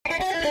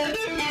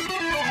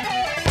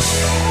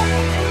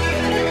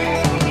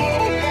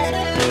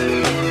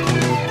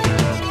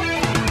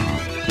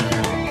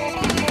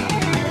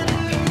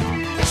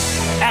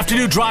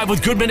Afternoon Drive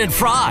with Goodman and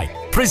Fry,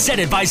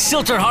 presented by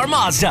Silterhar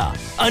Mazda.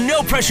 A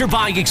no-pressure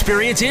buying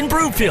experience in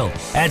Broomfield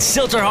at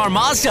Silterhar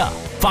Mazda.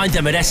 Find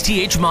them at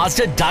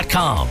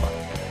sthmazda.com.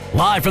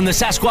 Live from the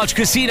Sasquatch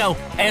Casino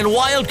and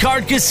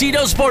Wildcard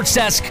Casino Sports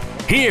Desk,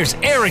 here's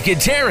Eric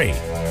and Terry.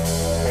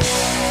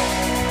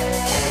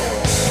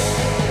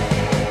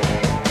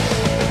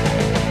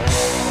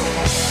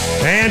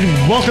 And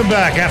welcome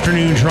back.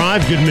 Afternoon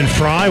Drive, Goodman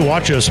Fry.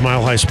 Watch us,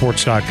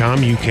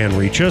 milehighsports.com. You can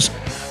reach us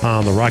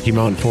on the Rocky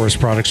Mountain Forest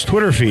Products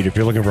Twitter feed. If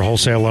you're looking for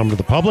wholesale lumber to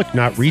the public,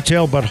 not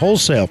retail, but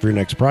wholesale for your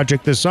next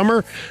project this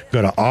summer,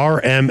 go to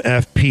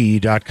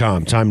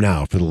rmfp.com. Time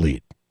now for the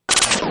lead.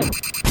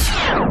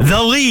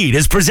 The Lead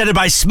is presented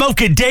by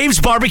Smokin'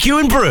 Dave's Barbecue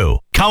and Brew,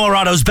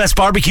 Colorado's best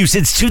barbecue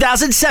since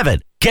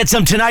 2007. Get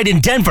some tonight in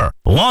Denver,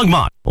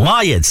 Longmont,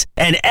 Lyons,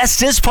 and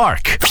Estes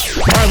Park.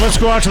 All right, let's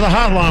go out to the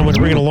hotline. We're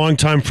bringing a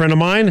longtime friend of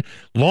mine,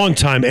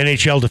 longtime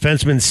NHL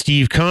defenseman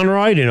Steve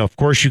Konroyd. And, of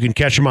course, you can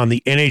catch him on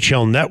the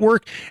NHL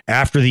Network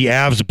after the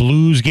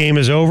Avs-Blues game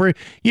is over.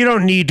 You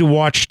don't need to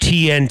watch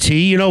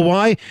TNT. You know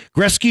why?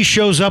 Gretzky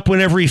shows up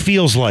whenever he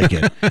feels like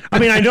it. I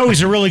mean, I know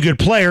he's a really good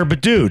player,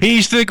 but, dude.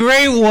 He's the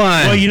great one.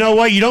 Well, you know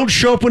what? You don't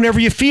show up whenever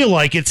you feel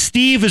like it.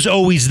 Steve is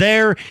always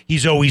there.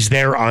 He's always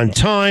there on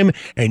time.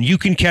 And you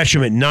can catch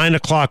him at 9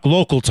 o'clock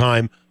local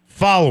time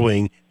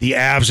following the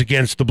Avs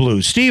against the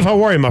Blues. Steve,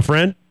 how are you, my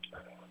friend?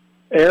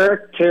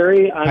 Eric,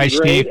 Terry, I'm Hi,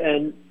 great, Steve.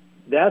 and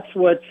that's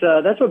what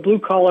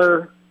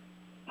blue-collar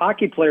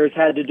hockey players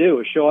had to do,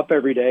 is show up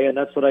every day, and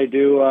that's what I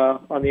do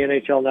on the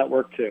NHL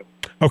Network, too.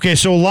 Okay,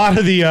 so a lot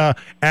of the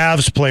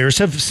Avs players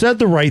have said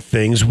the right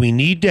things. We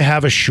need to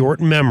have a short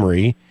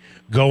memory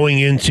going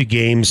into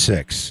Game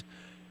 6.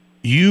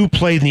 You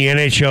played in the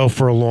NHL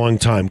for a long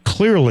time.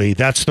 Clearly,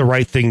 that's the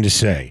right thing to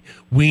say.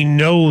 We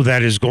know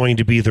that is going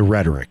to be the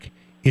rhetoric.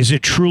 Is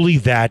it truly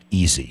that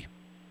easy?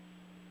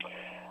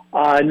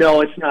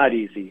 No, it's not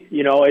easy.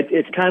 You know,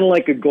 it's kind of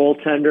like a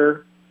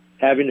goaltender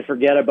having to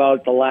forget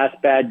about the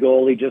last bad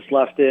goal he just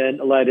let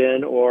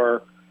in,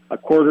 or a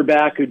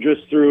quarterback who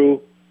just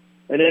threw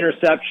an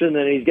interception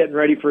and he's getting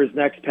ready for his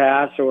next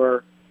pass,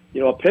 or,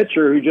 a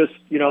pitcher who just,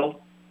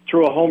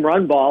 threw a home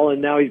run ball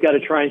and now he's got to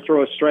try and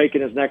throw a strike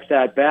in his next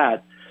at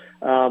bat.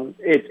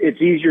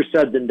 It's easier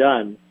said than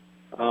done.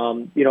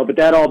 But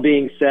that all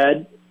being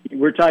said,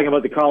 we're talking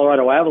about the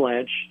Colorado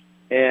Avalanche,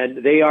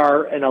 and they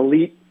are an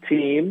elite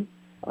team.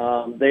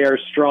 They are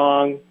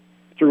strong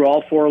through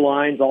all four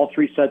lines, all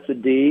three sets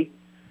of D.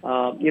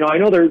 I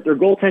know their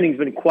goaltending's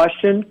been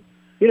questioned.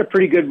 They had a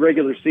pretty good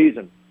regular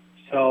season.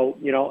 So,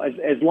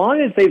 as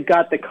long as they've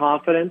got the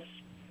confidence,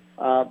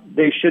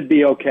 they should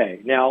be okay.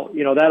 Now,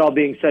 that all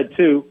being said,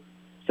 too,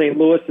 St.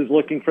 Louis is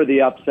looking for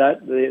the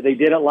upset. They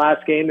did it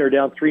last game. They're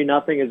down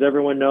 3-0, as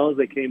everyone knows.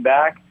 They came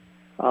back,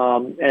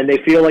 and they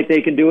feel like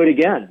they can do it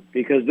again,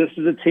 because this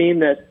is a team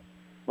that,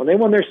 when they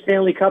won their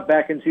Stanley Cup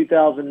back in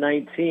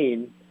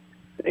 2019,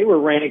 they were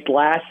ranked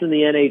last in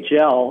the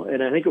NHL,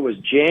 and I think it was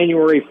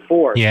January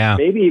 4th,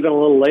 maybe even a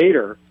little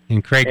later.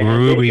 And Craig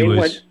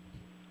Berube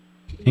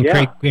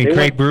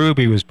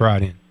was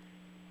brought in.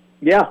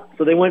 Yeah,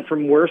 so they went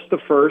from worst to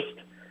first,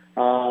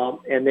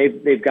 and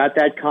they've got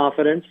that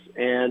confidence,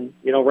 and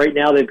right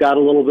now they've got a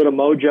little bit of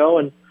mojo.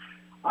 And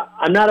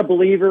I'm not a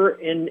believer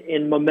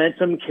in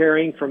momentum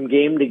carrying from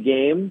game to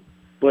game,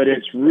 but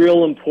it's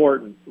real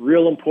important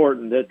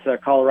that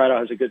Colorado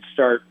has a good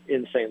start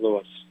in St.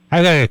 Louis.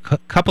 I got a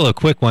couple of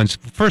quick ones.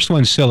 First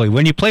one's silly.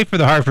 When you play for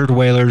the Hartford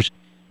Whalers,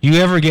 do you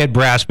ever get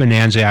Brass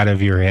Bonanza out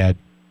of your head?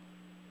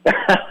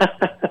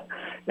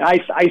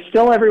 I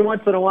still every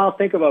once in a while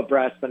think about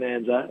Brass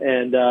Bonanza,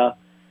 and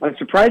I'm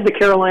surprised the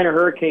Carolina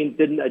Hurricanes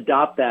didn't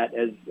adopt that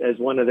as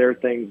one of their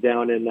things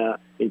down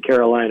in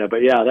Carolina.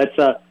 But yeah, that's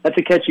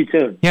a catchy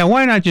tune. Yeah,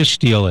 why not just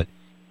steal it?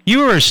 You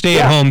were a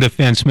stay-at-home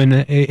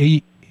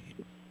defenseman.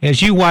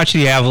 As you watch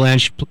the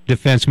Avalanche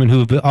defensemen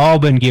who've all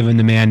been given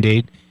the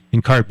mandate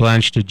and carte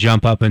blanche to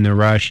jump up in the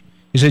rush,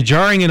 is it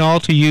jarring at all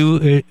to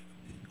you,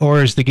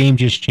 or has the game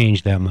just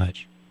changed that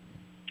much?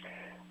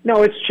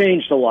 No, it's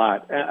changed a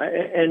lot.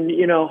 And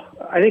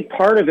I think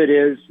part of it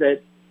is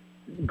that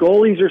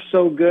goalies are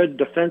so good,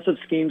 defensive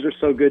schemes are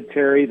so good,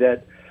 Terry,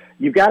 that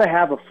you've got to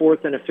have a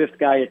fourth and a fifth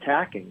guy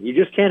attacking. You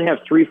just can't have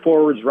three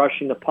forwards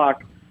rushing the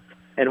puck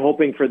and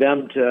hoping for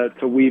them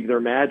to weave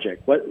their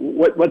magic.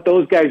 What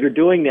those guys are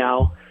doing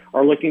now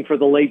are looking for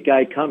the late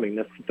guy coming,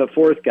 the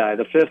fourth guy,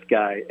 the fifth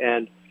guy.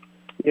 And,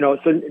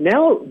 so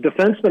now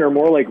defensemen are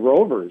more like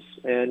rovers.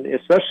 And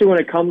especially when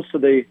it comes to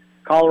the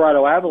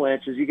Colorado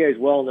Avalanche, as you guys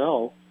well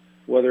know,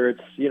 whether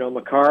it's,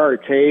 Makar or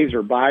Taves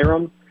or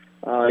Byram,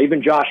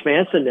 even Josh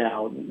Manson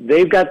now,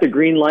 they've got the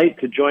green light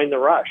to join the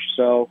rush.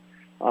 So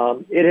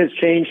it has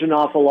changed an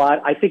awful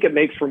lot. I think it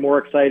makes for more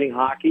exciting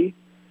hockey.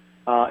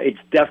 It's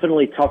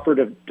definitely tougher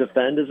to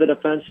defend as a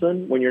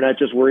defenseman when you're not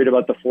just worried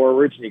about the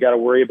forwards and you got to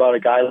worry about a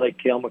guy like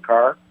Cale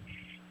Makar.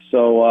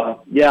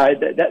 So,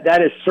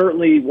 that is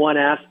certainly one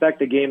aspect.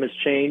 The game has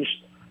changed,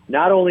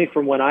 not only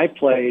from when I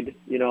played,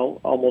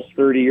 almost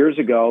 30 years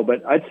ago,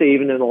 but I'd say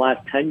even in the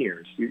last 10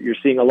 years. You're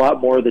seeing a lot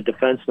more of the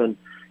defensemen,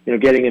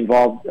 getting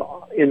involved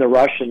in the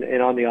rush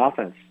and on the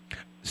offense.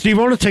 Steve,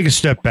 I want to take a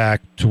step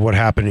back to what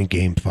happened in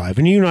Game 5.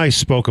 And you and I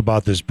spoke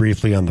about this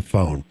briefly on the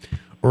phone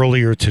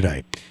earlier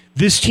today.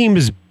 This team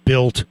is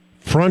built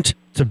front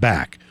to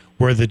back,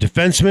 where the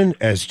defensemen,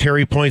 as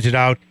Terry pointed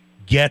out,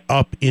 get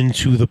up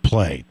into the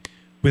play.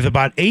 With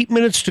about 8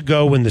 minutes to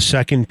go in the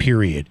second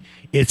period,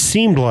 it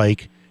seemed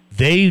like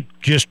they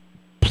just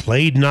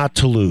played not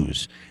to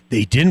lose.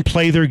 They didn't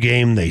play their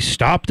game. They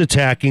stopped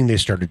attacking. They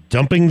started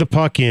dumping the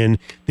puck in.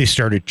 They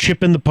started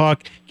chipping the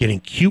puck, getting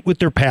cute with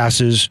their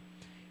passes.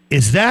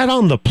 Is that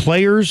on the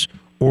players,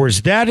 or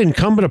is that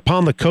incumbent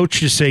upon the coach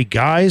to say,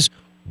 guys,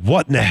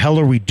 what in the hell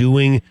are we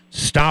doing?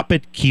 Stop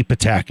it. Keep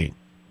attacking.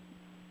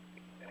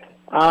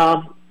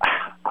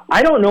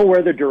 I don't know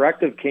where the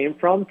directive came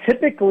from.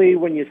 Typically,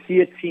 when you see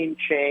a team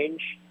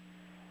change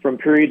from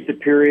period to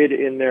period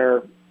in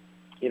their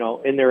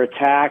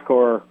attack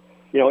or,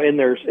 in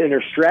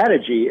their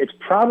strategy, it's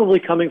probably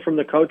coming from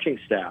the coaching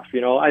staff.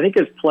 I think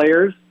as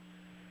players,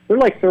 they're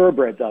like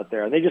thoroughbreds out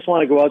there, and they just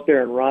want to go out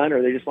there and run,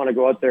 or they just want to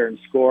go out there and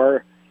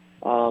score.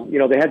 They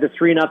had the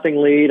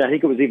 3-0 lead. I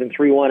think it was even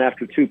 3-1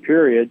 after 2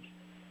 periods.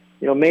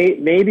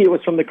 Maybe it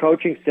was from the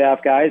coaching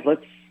staff, guys.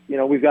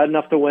 We've got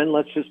enough to win.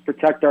 Let's just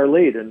protect our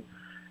lead. And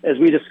as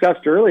we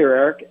discussed earlier,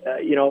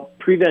 Eric,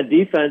 prevent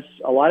defense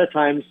a lot of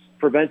times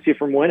prevents you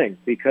from winning,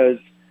 because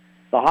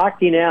the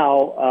hockey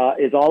now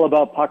is all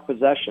about puck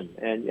possession.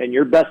 And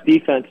your best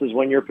defense is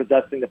when you're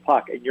possessing the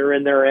puck and you're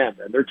in their end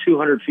and they're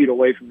 200 feet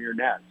away from your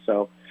net.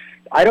 So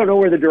I don't know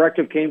where the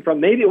directive came from.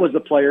 Maybe it was the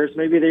players.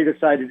 Maybe they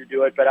decided to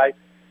do it. But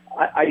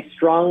I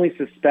strongly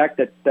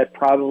suspect that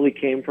probably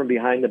came from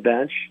behind the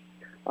bench.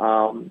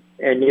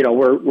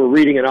 We're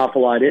reading an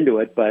awful lot into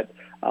it, but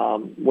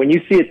when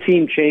you see a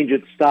team change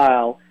its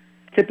style,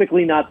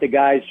 typically not the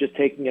guys just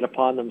taking it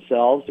upon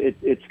themselves.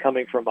 It's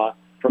coming from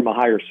a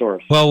higher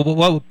source. Well,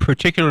 what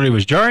particularly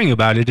was jarring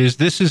about it is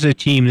this is a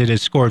team that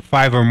has scored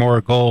 5 or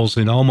more goals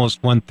in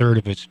almost 1/3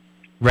 of its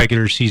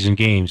regular season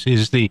games.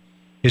 Is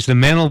the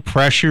mental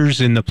pressures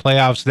in the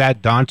playoffs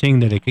that daunting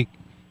that it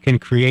can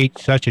create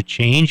such a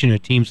change in a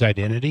team's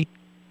identity?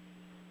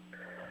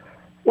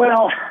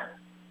 Well,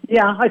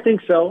 yeah, I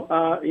think so.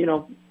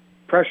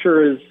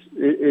 Pressure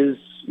is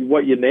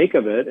what you make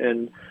of it,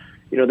 and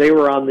they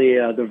were on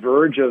the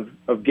verge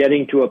of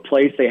getting to a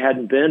place they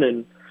hadn't been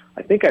in.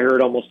 I think I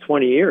heard almost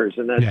 20 years,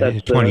 and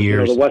that's 20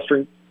 years.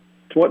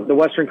 The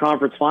Western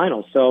Conference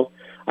Finals. So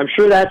I'm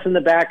sure that's in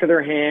the back of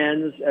their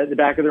hands, at the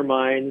back of their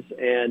minds,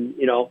 and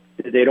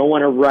they don't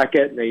want to wreck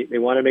it. They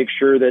want to make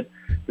sure that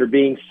they're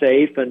being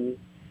safe, and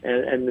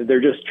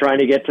they're just trying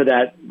to get to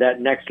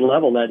that next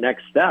level, that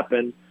next step,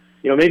 and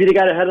maybe they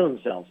got ahead of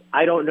themselves.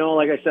 I don't know.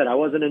 Like I said, I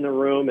wasn't in the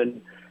room,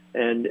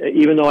 and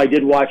even though I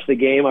did watch the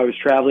game, I was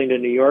traveling to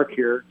New York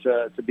here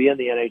to be in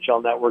the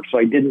NHL Network, so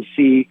I didn't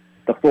see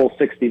the full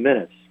 60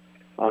 minutes.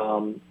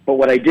 But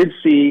what I did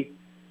see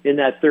in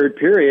that third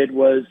period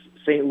was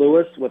St.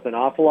 Louis with an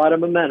awful lot of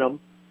momentum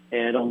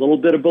and a little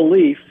bit of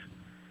belief.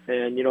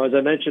 And, as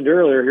I mentioned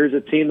earlier, here's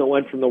a team that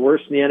went from the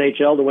worst in the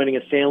NHL to winning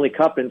a Stanley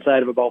Cup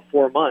inside of about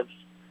 4 months.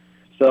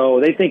 So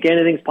they think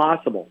anything's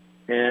possible.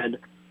 And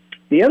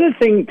the other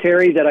thing,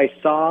 Terry, that I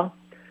saw,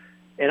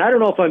 and I don't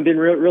know if I'm being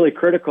really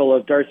critical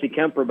of Darcy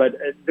Kemper, but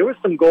there were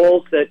some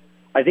goals that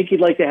I think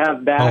he'd like to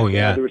have back. Oh,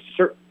 yeah. There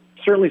was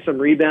certainly some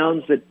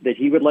rebounds that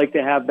he would like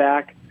to have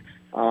back.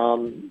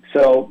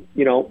 So,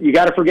 you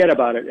got to forget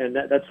about it. And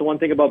that's the one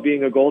thing about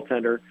being a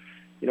goaltender.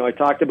 I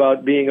talked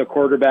about being a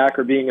quarterback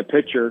or being a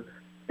pitcher.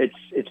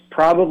 It's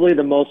probably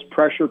the most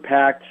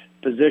pressure-packed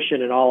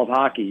position in all of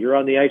hockey. You're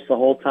on the ice the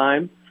whole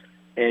time,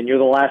 and you're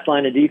the last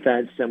line of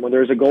defense. And when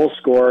there's a goal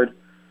scored,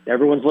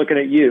 everyone's looking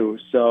at you.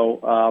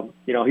 So,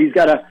 he's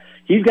got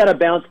to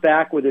bounce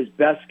back with his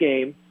best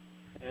game.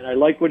 And I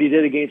like what he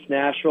did against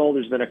Nashville.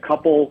 There's been a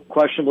couple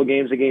questionable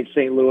games against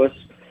St. Louis,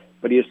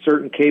 but he is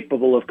certainly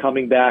capable of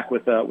coming back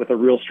with a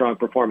real strong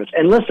performance.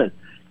 And listen,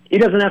 he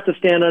doesn't have to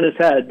stand on his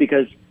head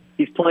because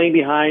he's playing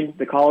behind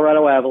the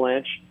Colorado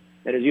Avalanche.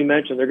 And as you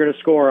mentioned, they're going to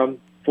score him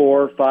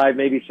 4, 5,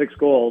 maybe 6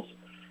 goals.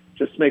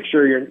 Just make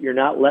sure you're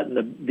not letting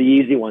the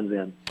easy ones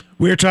in.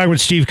 We're talking with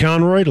Steve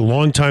Konroyd, a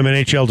longtime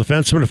NHL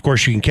defenseman. Of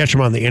course, you can catch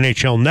him on the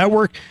NHL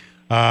Network.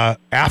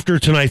 After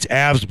tonight's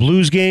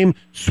Avs-Blues game,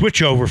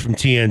 switch over from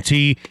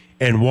TNT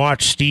and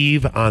watch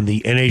Steve on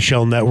the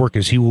NHL Network,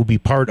 as he will be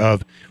part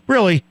of,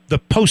 really, the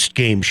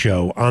post-game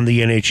show on the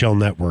NHL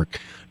Network.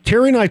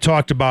 Terry and I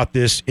talked about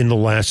this in the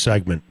last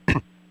segment.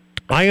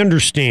 I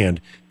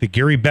understand that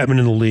Gary Bettman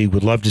in the league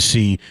would love to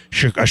see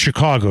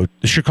Chicago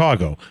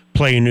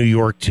play a New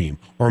York team,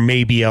 or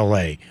maybe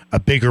LA, a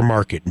bigger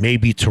market,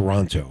 maybe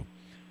Toronto.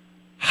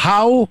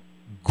 How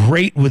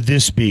great would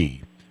this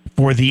be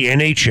for the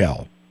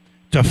NHL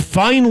to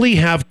finally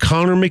have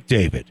Connor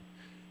McDavid,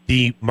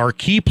 the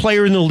marquee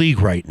player in the league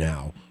right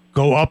now,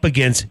 go up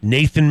against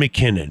Nathan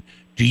McKinnon?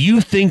 Do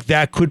you think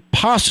that could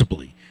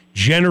possibly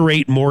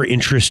generate more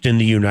interest in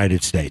the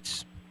United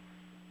States?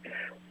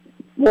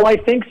 Well, I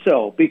think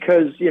so,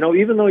 because,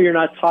 even though you're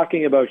not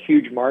talking about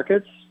huge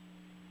markets,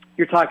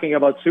 you're talking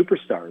about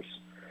superstars.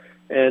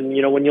 And,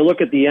 when you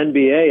look at the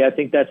NBA, I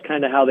think that's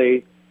kind of how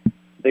they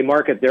they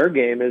market their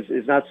game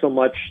is not so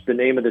much the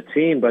name of the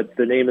team, but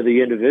the name of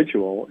the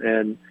individual.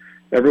 And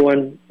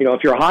everyone,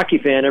 if you're a hockey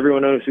fan,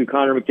 everyone knows who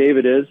Connor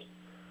McDavid is.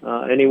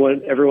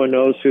 Everyone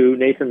knows who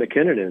Nathan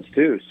MacKinnon is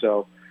too.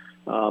 So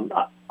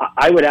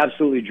I would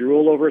absolutely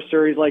drool over a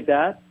series like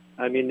that.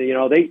 I mean,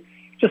 they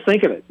just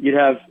think of it. You'd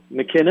have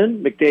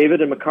McKinnon,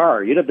 McDavid, and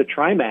Makar. You'd have the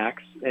Trimax,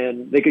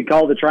 and they could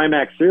call it the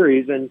Trimax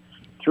series, and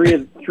three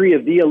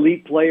of the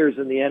elite players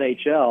in the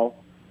NHL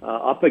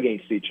up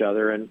against each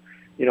other. And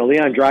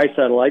Leon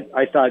Draisaitl,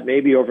 I thought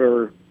maybe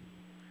over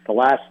the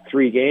last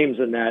 3 games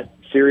in that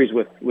series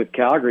with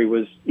Calgary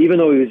was, even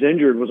though he was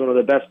injured, was one of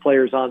the best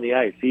players on the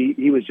ice.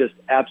 He was just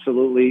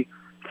absolutely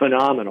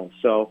phenomenal.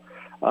 So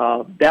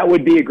that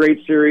would be a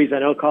great series. I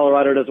know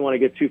Colorado doesn't want to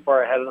get too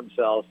far ahead of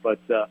themselves, but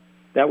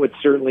that would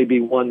certainly be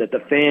one that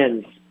the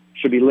fans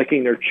should be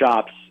licking their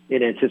chops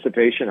in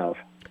anticipation of.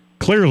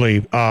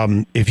 Clearly,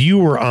 if you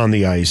were on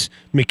the ice,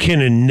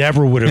 McKinnon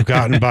never would have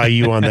gotten by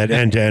you on that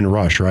end-to-end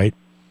rush, right?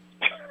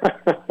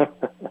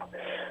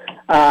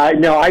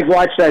 No, I've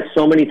watched that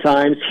so many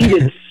times. He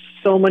did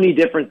so many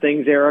different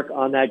things, Eric,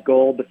 on that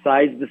goal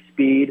besides the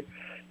speed.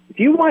 If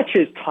you watch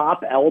his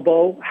top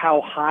elbow,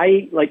 how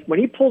high, like when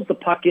he pulls the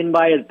puck in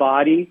by his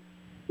body,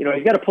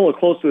 he's got to pull it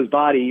close to his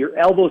body. Your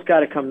elbow's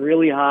got to come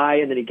really high,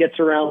 and then he gets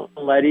around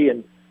Leddy.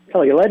 And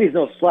tell you, Leddy's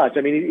no slouch.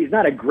 I mean, he's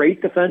not a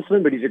great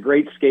defenseman, but he's a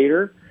great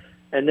skater.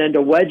 And then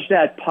to wedge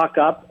that puck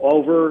up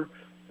over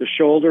the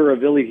shoulder of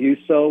Ville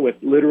Husso with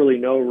literally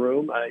no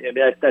room,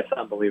 that's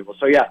unbelievable.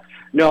 So, yeah,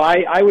 no,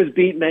 I was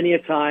beat many a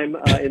time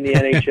in the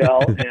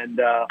NHL, and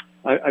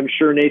I'm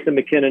sure Nathan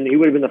MacKinnon, he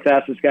would have been the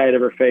fastest guy I'd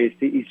ever faced.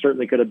 He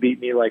certainly could have beat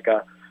me like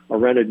a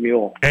rented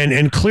mule.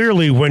 And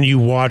clearly when you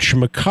watch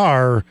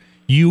Makar,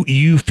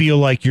 you feel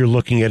like you're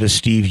looking at a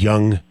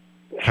young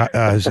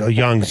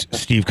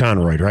Steve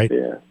Konroyd, right?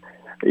 Yeah.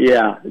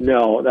 Yeah,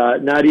 no,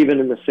 not even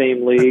in the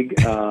same league.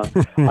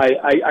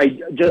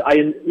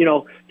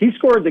 He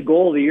scored the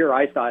goal of the year,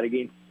 I thought,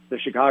 against the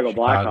Chicago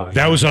Blackhawks.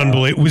 That was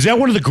unbelievable. Was that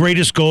one of the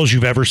greatest goals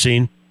you've ever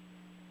seen?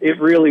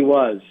 It really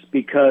was,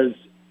 because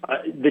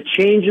the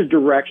change of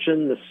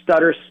direction, the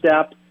stutter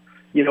step,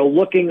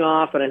 looking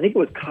off, and I think it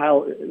was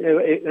Kyle.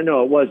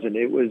 No, it wasn't.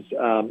 It was,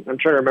 I'm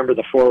trying to remember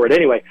the forward.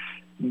 Anyway,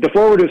 the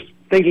forward was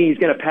thinking he's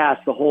going to pass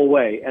the whole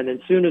way, and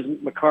then as soon as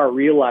Makar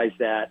realized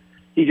that,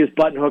 he just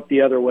button hooked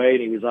the other way,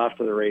 and he was off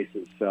to the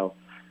races. So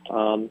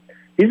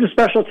he's a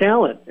special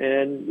talent.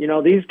 And,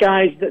 these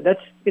guys, that's,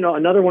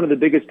 another one of the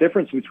biggest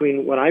difference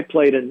between when I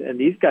played and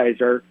these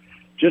guys are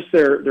just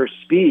their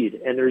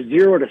speed and their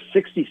 0 to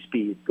 60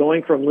 speed,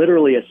 going from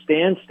literally a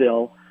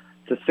standstill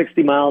to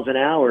 60 miles an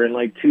hour in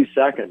like 2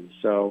 seconds.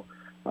 So,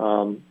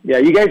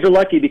 you guys are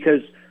lucky,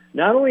 because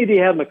not only do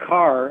you have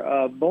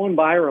Makar, Bowen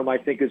Byram, I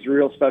think, is a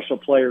real special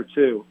player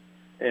too.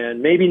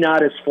 And maybe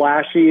not as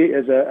flashy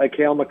as a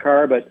Cale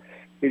Makar, but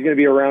he's going to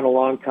be around a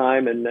long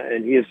time,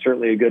 and he is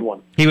certainly a good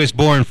one. He was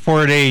born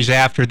 4 days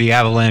after the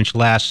Avalanche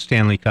last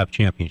Stanley Cup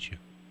championship.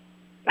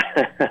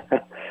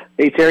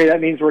 Hey, Terry, that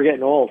means we're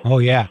getting old. Oh,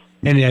 yeah.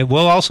 And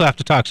we'll also have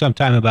to talk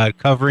sometime about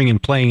covering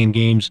and playing in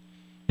games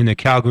in the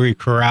Calgary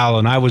Corral.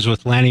 And I was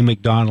with Lanny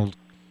McDonald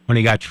when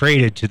he got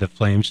traded to the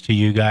Flames, to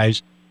you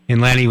guys.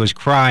 And Lanny was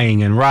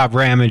crying, and Rob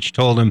Ramage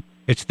told him,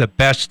 it's the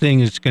best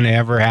thing that's going to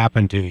ever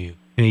happen to you.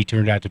 And he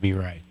turned out to be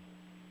right.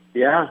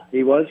 Yeah,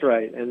 he was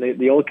right. And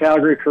the old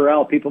Calgary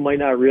Corral, people might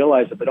not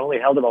realize it, but only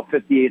held about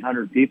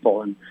 5,800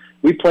 people. And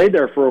we played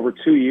there for over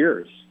 2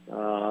 years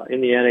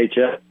in the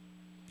NHL.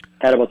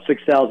 Had about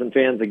 6,000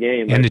 fans a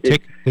game. And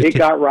it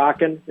got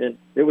rocking, and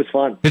it was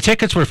fun. The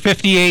tickets were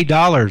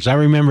 $58. I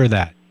remember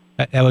that.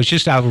 That was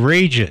just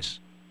outrageous.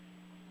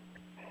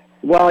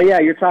 Well, yeah,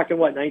 you're talking,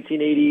 what,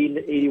 1980,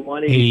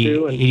 81,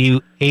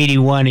 82?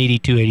 81,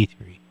 82,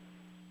 83.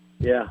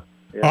 Yeah.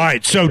 All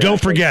right, so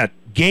don't forget,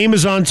 game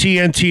is on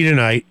TNT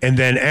tonight, and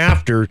then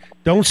after,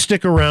 don't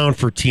stick around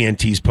for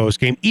TNT's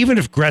postgame. Even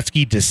if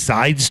Gretzky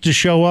decides to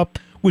show up,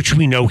 which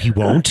we know he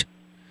won't,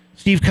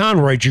 Steve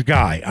Konroyd, your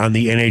guy on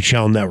the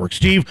NHL Network.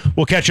 Steve,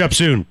 we'll catch up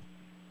soon.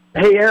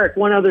 Hey, Eric,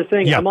 one other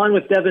thing. Yeah. I'm on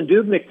with Devin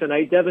Dubnyk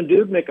tonight. Devin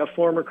Dubnyk, a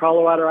former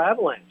Colorado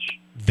Avalanche.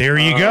 There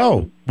you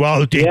go.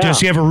 Well,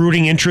 does he have a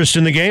rooting interest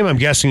in the game? I'm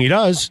guessing he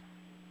does.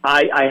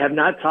 I have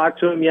not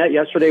talked to him yet.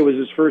 Yesterday was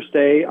his first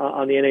day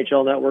on the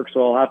NHL Network,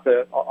 so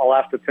I'll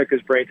have to pick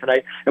his brain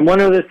tonight. And one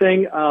other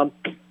thing,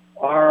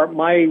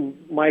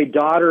 my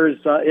daughter's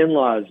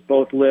in-laws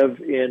both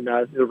live in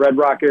the Red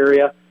Rock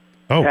area.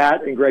 Oh.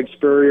 Pat and Greg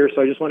Spurrier.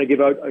 So I just want to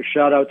give out a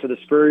shout out to the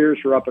Spurriers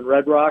who are up in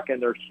Red Rock,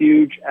 and they're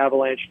huge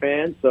Avalanche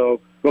fans.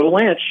 So go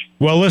Lanch.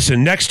 Well,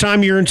 listen, next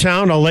time you're in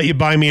town, I'll let you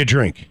buy me a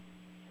drink.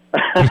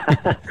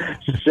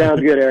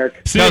 Sounds good,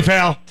 Eric. See you,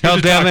 pal.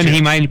 Tell Devin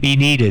he might be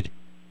needed.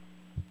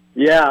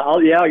 Yeah,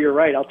 you're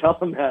right. I'll tell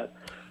him that.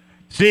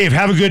 Steve,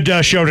 have a good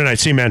show tonight.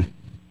 See you, man.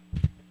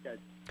 Okay.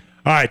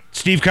 All right,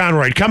 Steve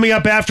Konroyd. Coming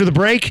up after the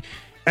break,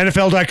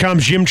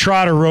 NFL.com's Jim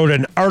Trotter wrote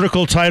an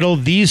article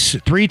titled,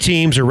 "These three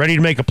teams are ready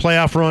to make a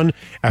playoff run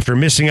after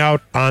missing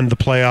out on the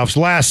playoffs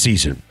last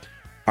season.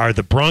 Are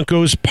the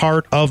Broncos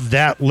part of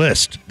that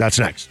list?" That's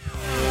next.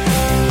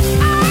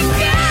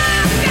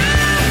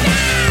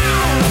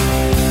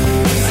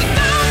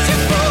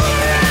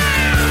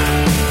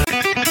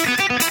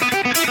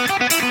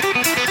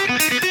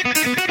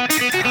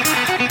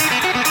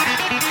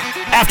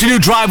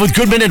 Afternoon Drive with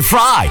Goodman and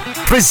Fry,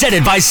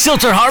 presented by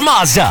Silterhar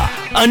Mazda.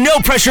 A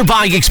no-pressure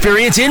buying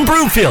experience in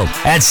Broomfield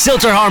at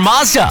Silterhar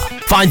Mazda.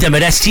 Find them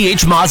at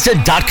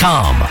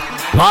sthmazda.com.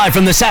 Live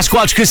from the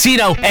Sasquatch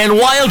Casino and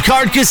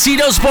Wildcard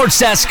Casino Sports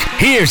Desk,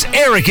 here's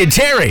Eric and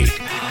Terry.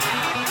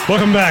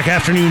 Welcome back.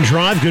 Afternoon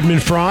Drive, Goodman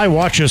Fry.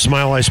 Watch us,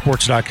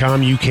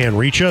 milehighsports.com. You can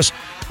reach us.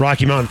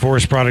 Rocky Mountain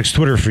Forest Products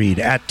Twitter feed,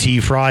 at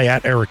 @TFry,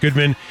 at Eric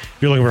Goodman. If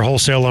you're looking for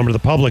wholesale lumber to the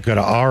public, go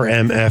to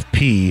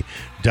rmfp.com.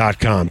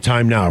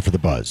 Time now for The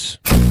Buzz.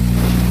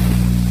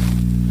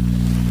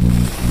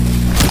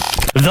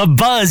 The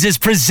Buzz is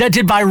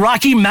presented by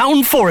Rocky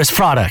Mountain Forest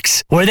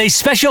Products, where they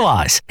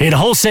specialize in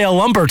wholesale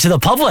lumber to the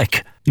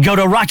public. Go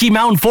to Rocky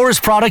Mountain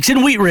Forest Products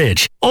in Wheat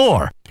Ridge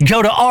or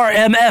go to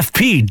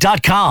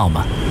rmfp.com.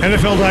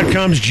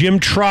 NFL.com's Jim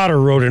Trotter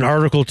wrote an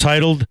article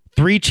titled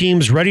 3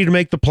 Teams Ready to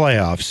Make the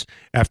Playoffs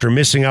After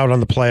Missing Out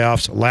on the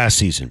Playoffs Last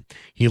Season.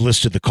 He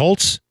listed the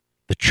Colts,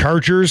 the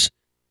Chargers,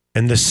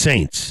 and the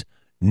Saints,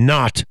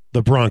 not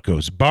the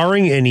Broncos.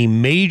 Barring any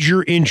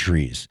major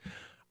injuries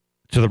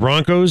to the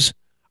Broncos,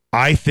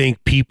 I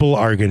think people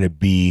are going to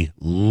be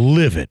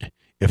livid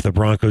if the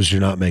Broncos do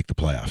not make the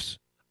playoffs.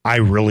 I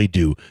really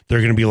do. They're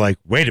going to be like,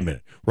 wait a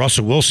minute,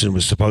 Russell Wilson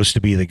was supposed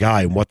to be the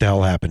guy, and what the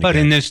hell happened But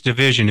again? in this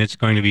division, it's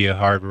going to be a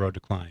hard road to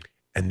climb.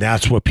 And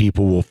that's what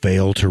people will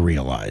fail to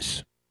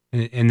realize.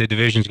 And the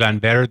division's gotten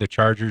better, the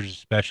Chargers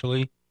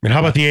especially. And how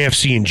about the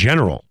AFC in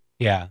general?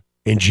 Yeah.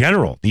 In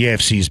general, the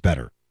AFC is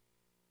better.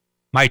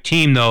 My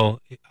team, though,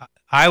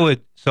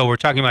 so we're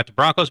talking about the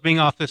Broncos being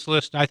off this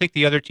list. I think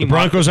the other team. The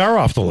Broncos are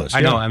off the list.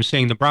 I know. I'm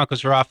saying the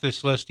Broncos are off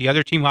this list. The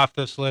other team off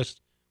this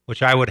list,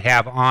 which I would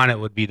have on it,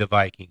 would be the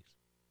Vikings.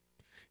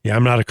 Yeah,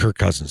 I'm not a Kirk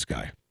Cousins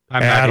guy.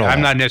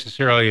 I'm not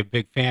necessarily a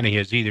big fan of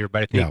his either,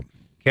 but I think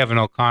Kevin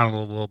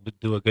O'Connell will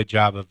do a good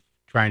job of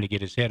trying to get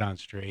his head on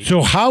straight.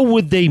 So how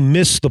would they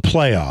miss the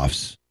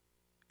playoffs,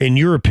 in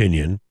your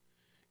opinion,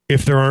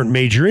 if there aren't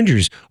major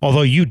injuries?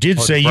 Although you did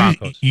say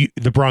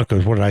the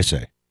Broncos. What did I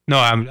say? No,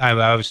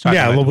 I was talking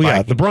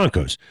about the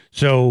Broncos.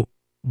 So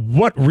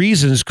what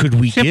reasons could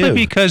we give? Simply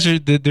because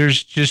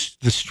there's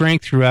just the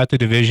strength throughout the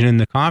division and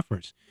the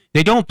conference.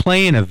 They don't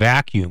play in a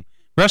vacuum.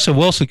 Russell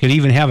Wilson could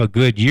even have a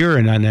good year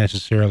and not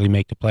necessarily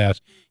make the playoffs.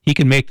 He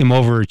can make them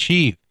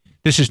overachieve.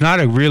 This is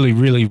not a really,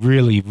 really,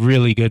 really,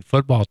 really good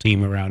football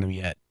team around him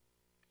yet.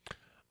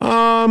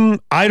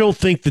 I don't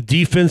think the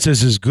defense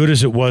is as good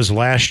as it was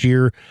last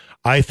year.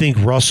 I think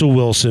Russell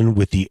Wilson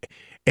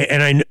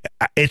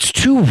it's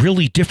 2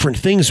 really different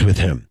things with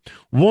him.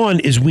 One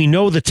is we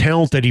know the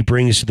talent that he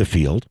brings to the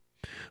field.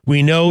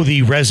 We know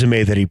the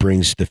resume that he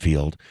brings to the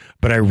field,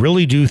 but I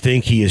really do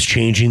think he is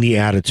changing the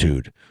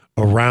attitude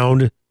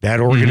around that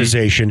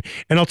organization.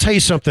 Mm-hmm. And I'll tell you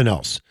something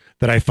else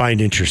that I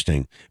find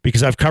interesting,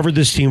 because I've covered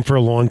this team for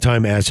a long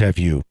time, as have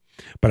you.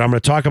 But I'm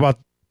going to talk about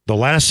the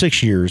last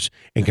 6 years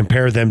and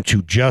compare them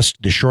to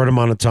just the short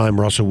amount of time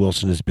Russell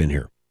Wilson has been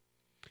here.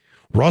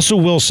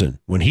 Russell Wilson,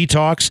 when he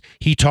talks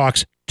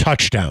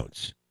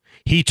touchdowns.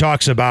 He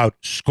talks about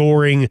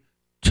scoring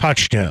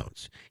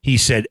touchdowns. He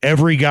said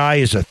every guy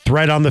is a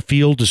threat on the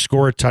field to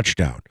score a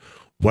touchdown.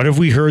 What have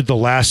we heard the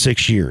last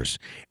 6 years?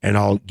 And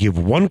I'll give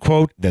one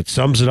quote that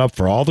sums it up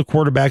for all the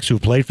quarterbacks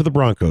who've played for the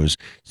Broncos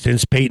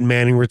since Peyton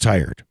Manning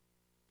retired.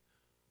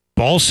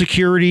 Ball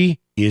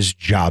security is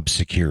job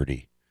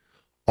security.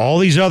 All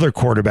these other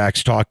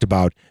quarterbacks talked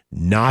about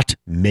not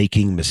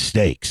making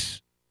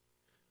mistakes.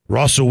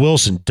 Russell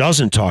Wilson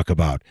doesn't talk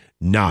about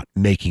not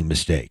making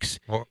mistakes.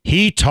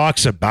 He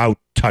talks about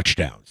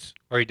touchdowns.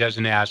 Or he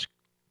doesn't ask,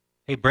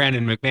 hey,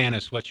 Brandon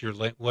McManus, what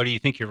do you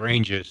think your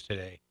range is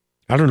today?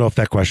 I don't know if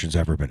that question's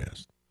ever been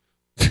asked.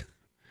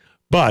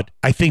 But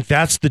I think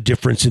that's the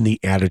difference in the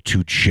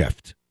attitude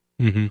shift.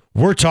 Mm-hmm.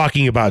 We're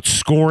talking about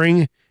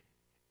scoring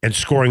and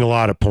scoring a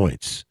lot of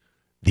points.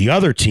 The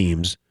other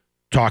teams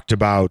talked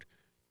about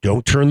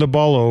don't turn the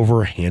ball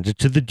over, hand it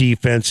to the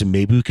defense, and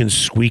maybe we can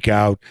squeak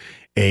out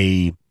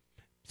a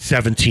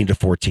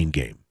 17-14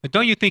 game. But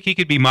don't you think he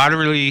could be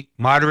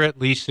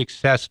moderately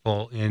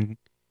successful in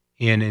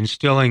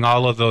instilling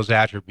all of those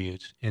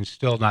attributes and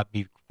still not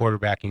be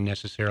quarterbacking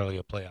necessarily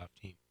a playoff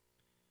team?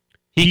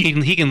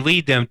 He can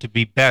lead them to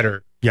be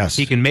better. Yes.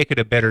 He can make it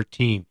a better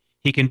team.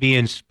 He can be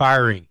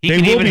inspiring. They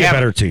will be a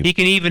better team. He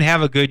can even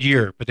have a good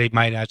year, but they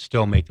might not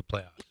still make the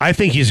playoffs. I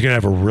think he's going to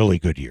have a really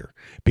good year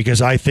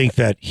because I think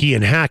that he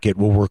and Hackett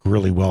will work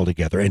really well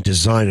together and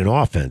design an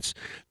offense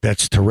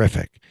that's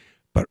terrific.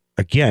 But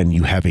again,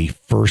 you have a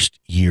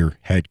first-year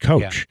head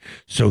coach. Yeah.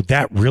 So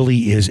that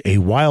really is a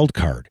wild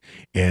card.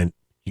 And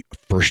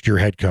first-year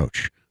head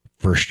coach,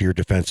 first-year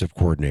defensive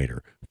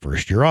coordinator,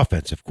 first-year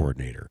offensive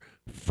coordinator,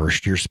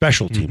 first-year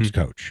special teams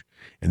coach.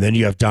 And then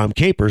you have Dom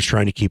Capers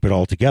trying to keep it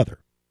all together.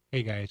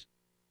 Hey, guys.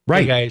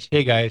 Right.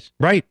 Hey, guys.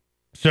 Right.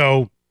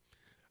 So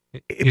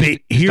is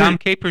Dom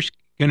Capers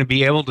going to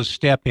be able to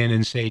step in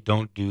and say,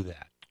 don't do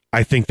that?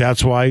 I think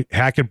that's why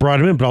Hackett brought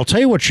him in. But I'll tell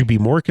you what should be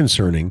more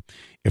concerning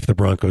if the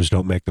Broncos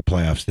don't make the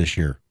playoffs this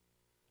year.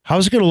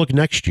 How's it going to look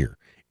next year?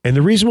 And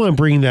the reason why I'm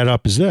bringing that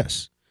up is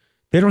this.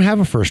 They don't have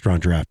a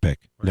first-round draft pick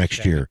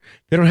next year.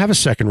 They don't have a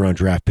second-round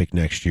draft pick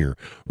next year.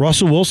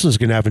 Russell Wilson's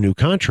going to have a new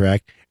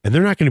contract, and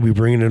they're not going to be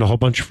bringing in a whole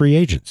bunch of free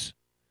agents.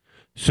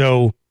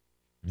 So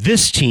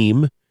this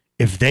team,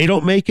 if they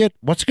don't make it,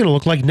 what's it going to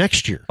look like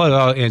next year?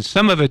 Well, and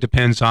some of it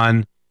depends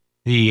on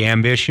the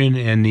ambition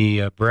and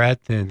the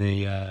breadth and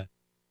the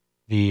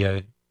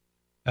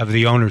of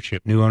the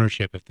ownership, new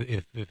ownership.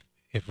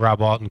 If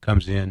Rob Alton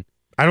comes in,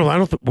 I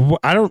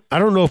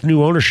don't know if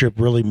new ownership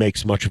really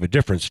makes much of a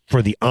difference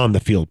for the on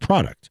the field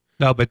product.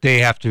 No, but they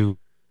have to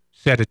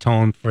set a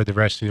tone for the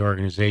rest of the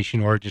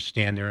organization, or just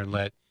stand there and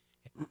let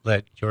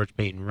George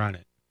Payton run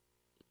it.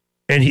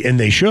 And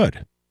they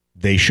should.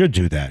 They should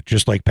do that,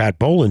 just like Pat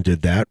Bowlen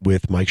did that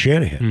with Mike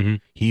Shanahan. Mm-hmm.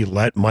 He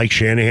let Mike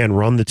Shanahan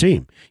run the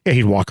team. Yeah,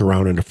 he'd walk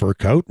around in a fur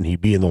coat and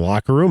he'd be in the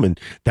locker room, and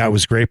that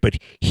was great. But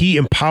he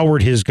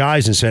empowered his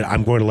guys and said,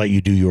 I'm going to let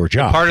you do your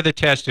job. Part of the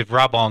test, if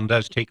Rob Alton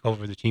does take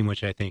over the team,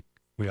 which I think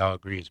we all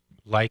agree is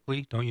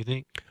likely, don't you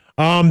think?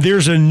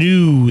 There's a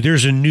new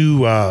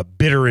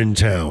bidder in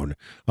town.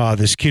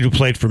 This kid who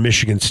played for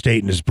Michigan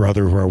State and his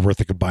brother, who are worth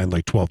a combined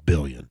like $12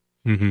 billion.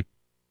 Mm-hmm.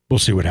 We'll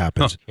see what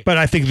happens. Okay. But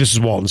I think this is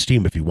Walton's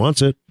team if he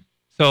wants it.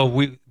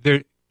 So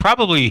there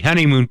probably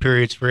honeymoon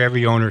periods for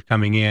every owner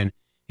coming in,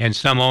 and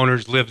some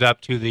owners lived up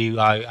to the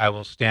I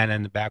will stand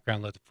in the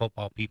background, let the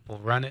football people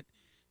run it.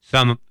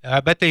 Some, I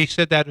bet they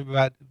said that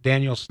about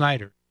Daniel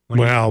Snyder when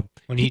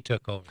he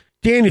took over.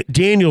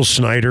 Daniel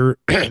Snyder,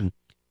 there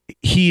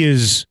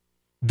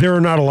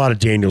are not a lot of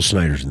Daniel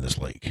Snyders in this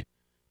league.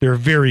 There are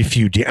very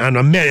few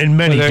in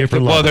many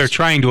different levels. Well, they're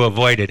trying to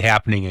avoid it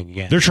happening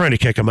again. They're trying to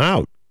kick him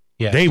out.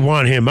 Yes. They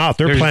want him out.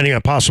 They're planning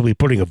on possibly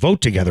putting a vote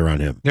together on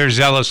him. They're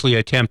zealously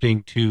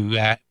attempting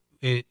to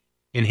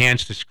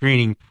enhance the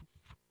screening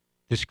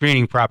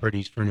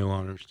properties for new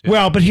owners, too.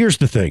 Well, but here's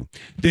the thing.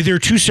 There are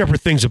two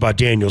separate things about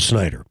Daniel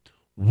Snyder.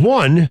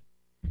 One,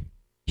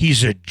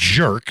 he's a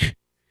jerk,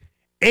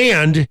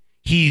 and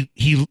he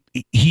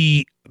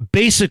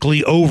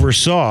basically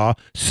oversaw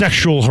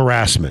sexual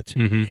harassment,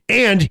 mm-hmm.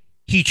 and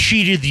he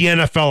cheated the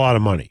NFL out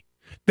of money.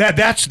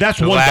 That's the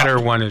one. The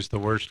latter one is the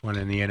worst one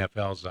in the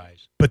NFL's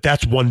eyes. But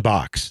that's one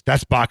box.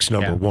 That's box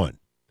number one.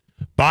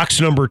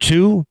 Box number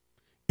two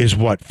is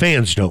what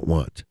fans don't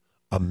want: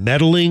 a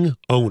meddling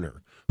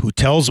owner who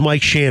tells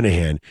Mike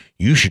Shanahan,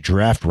 "You should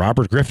draft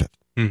Robert Griffith.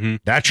 Mm-hmm.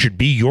 That should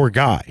be your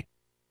guy."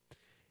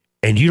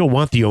 And you don't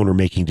want the owner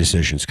making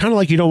decisions. Kind of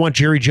like you don't want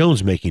Jerry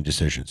Jones making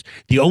decisions.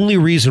 The only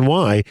reason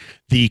why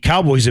the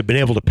Cowboys have been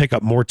able to pick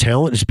up more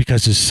talent is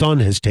because his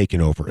son has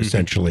taken over, mm-hmm.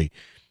 essentially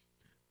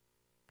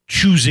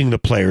choosing the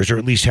players, or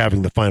at least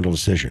having the final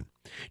decision.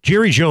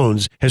 Jerry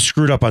Jones has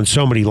screwed up on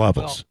so many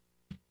levels.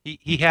 Well,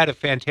 he had a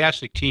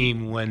fantastic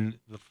team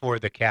before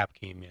the cap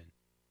came in.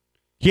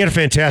 He had a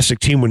fantastic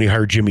team when he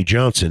hired Jimmy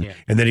Johnson,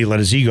 and then he let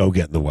his ego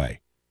get in the way.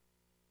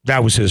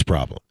 That was his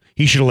problem.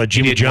 He should have let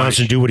Jimmy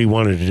Johnson do what he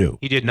wanted to do.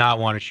 He did not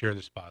want to share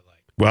the spotlight.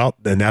 Well,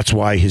 and that's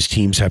why his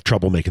teams have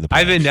trouble making the playoffs.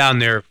 I've been down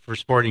there for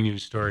sporting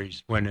news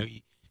stories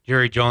when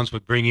Jerry Jones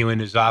would bring you in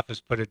his office,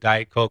 put a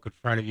Diet Coke in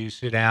front of you,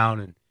 sit down,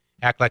 and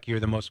act like you're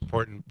the most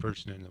important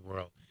person in the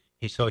world.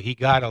 So he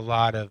got a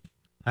lot of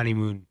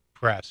honeymoon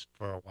press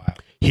for a while.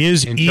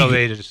 Until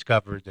they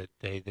discovered that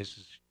this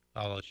is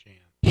all a sham.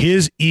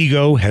 His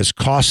ego has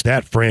cost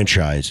that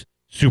franchise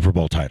Super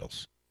Bowl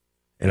titles.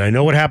 And I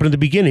know what happened at the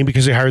beginning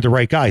because they hired the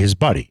right guy, his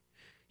buddy.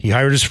 He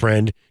hired his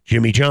friend,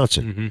 Jimmy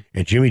Johnson. Mm-hmm.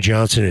 And Jimmy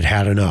Johnson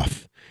had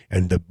enough.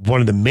 And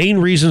one of the main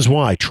reasons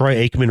why Troy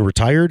Aikman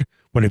retired,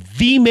 one of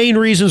the main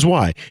reasons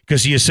why,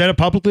 because he has said it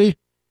publicly,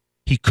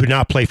 he could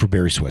not play for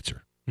Barry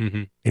Switzer. Mm-hmm.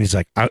 And he's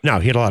like, now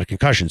he had a lot of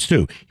concussions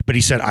too, but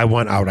he said, I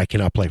want out. I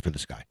cannot play for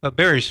this guy. But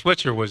Barry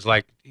Switzer was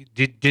like,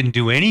 didn't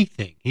do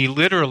anything. He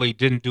literally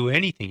didn't do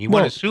anything. He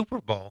won a Super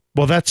Bowl.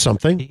 Well, that's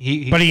something,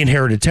 but he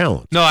inherited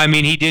talent. No, I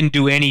mean, he didn't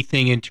do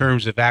anything in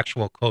terms of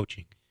actual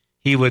coaching.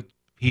 He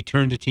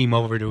turned the team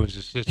over to his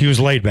assistant. He was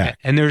laid back.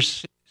 And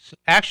there's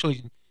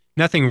actually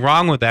nothing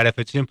wrong with that if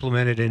it's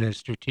implemented in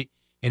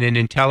an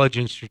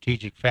intelligent,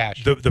 strategic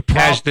fashion, as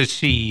the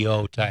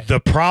CEO type. The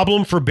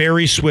problem for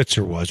Barry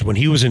Switzer was when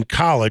he was in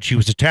college, he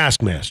was a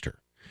taskmaster.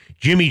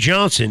 Jimmy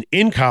Johnson,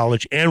 in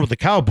college and with the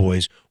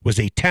Cowboys, was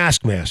a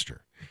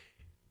taskmaster.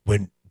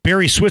 When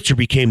Barry Switzer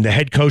became the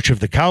head coach of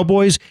the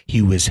Cowboys,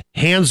 he was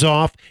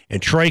hands-off, and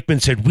Troy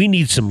Aikman said, we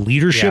need some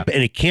leadership,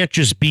 and it can't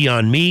just be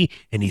on me,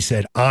 and he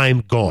said,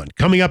 I'm gone.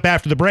 Coming up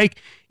after the break,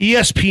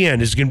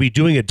 ESPN is going to be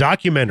doing a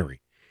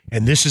documentary,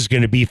 and this is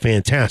going to be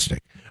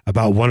fantastic,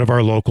 about one of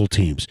our local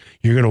teams.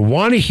 You're going to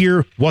want to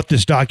hear what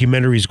this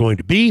documentary is going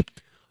to be.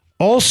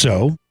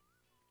 Also,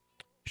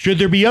 should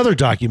there be other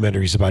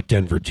documentaries about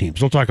Denver teams?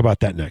 We'll talk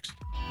about that next.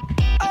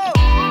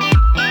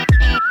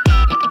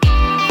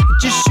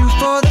 Just shoot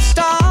for the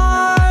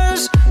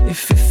stars.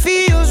 If it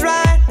feels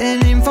right,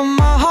 then aim for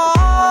my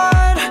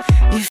heart.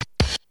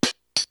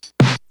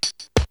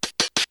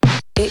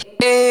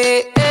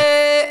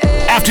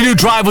 After Afternoon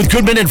Drive with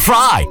Goodman and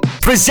Fry,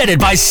 presented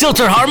by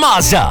Silterhar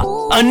Mazda.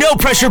 A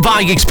no-pressure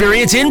buying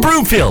experience in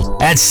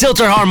Broomfield at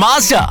Silterhar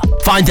Mazda.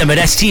 Find them at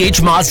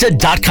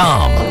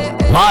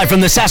sthmazda.com. Live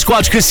from the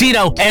Sasquatch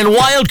Casino and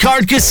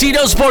Wildcard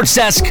Casino Sports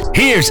Desk,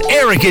 here's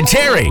Eric and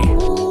Terry.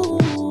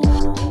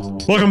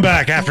 Welcome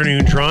back.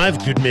 Afternoon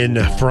Drive.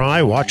 Goodman,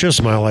 Fry. Watch us,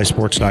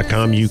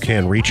 milehighsports.com. You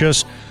can reach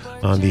us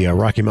on the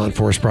Rocky Mountain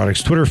Forest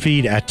Products Twitter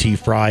feed at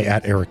tfry,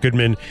 at Eric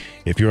Goodman.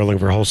 If you're looking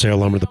for wholesale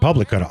lumber to the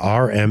public, go to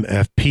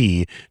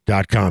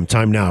rmfp.com.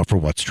 Time now for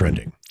What's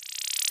Trending.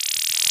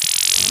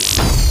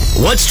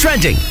 What's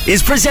Trending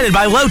is presented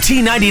by Low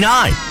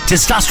T99.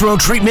 Testosterone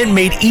treatment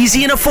made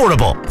easy and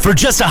affordable. For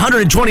just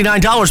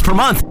 $129 per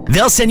month,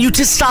 they'll send you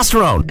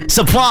testosterone,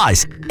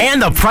 supplies,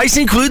 and the price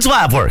includes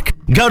lab work.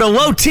 Go to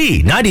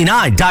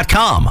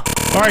lowt99.com.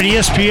 All right,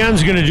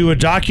 ESPN's going to do a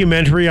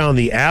documentary on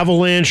the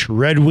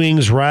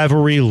Avalanche-Redwings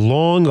rivalry.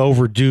 Long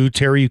overdue.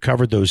 Terry, you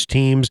covered those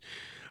teams.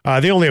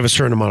 They only have a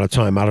certain amount of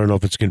time. I don't know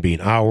if it's going to be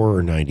an hour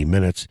or 90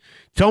 minutes.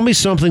 Tell me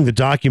something the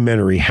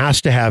documentary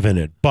has to have in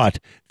it, but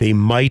they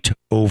might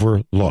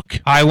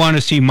overlook. I want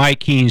to see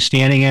Mike Keane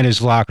standing at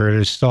his locker at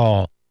his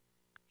stall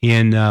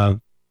in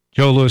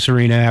Joe Louis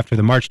Arena after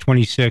the March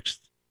 26th,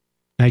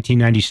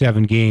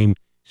 1997 game,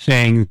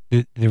 saying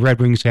the Red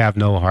Wings have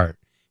no heart.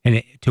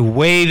 And to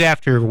wave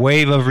after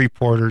wave of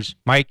reporters,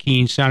 Mike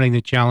Keane sounding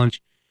the challenge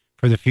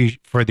for the future,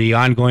 for the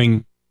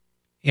ongoing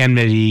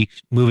enmity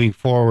moving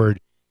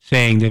forward,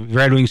 saying the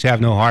Red Wings have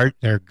no heart.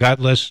 They're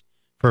gutless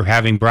for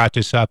having brought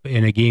this up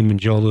in a game in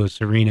Joe Louis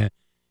Arena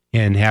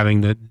and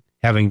having Darren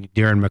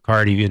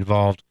McCarty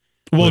involved.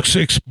 Well,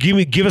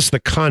 give us the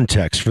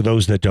context for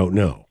those that don't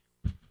know.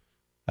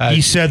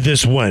 He said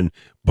this when?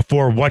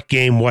 Before what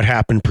game, what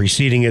happened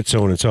preceding it,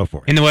 so on and so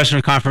forth. In the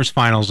Western Conference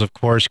Finals, of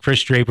course,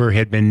 Chris Draper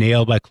had been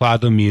nailed by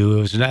Claude Lemieux.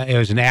 It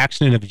was an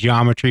accident of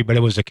geometry, but it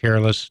was a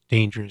careless,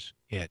 dangerous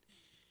hit.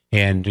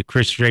 And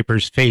Chris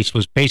Draper's face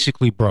was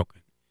basically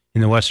broken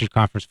in the Western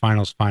Conference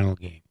Finals final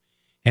game.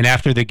 And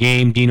after the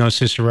game, Dino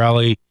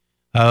Ciccarelli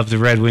of the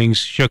Red Wings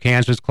shook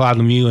hands with Claude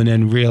Lemieux and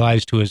then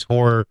realized to his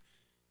horror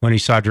when he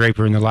saw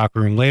Draper in the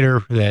locker room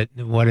later that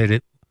what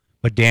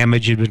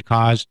damage had been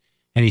caused.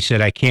 And he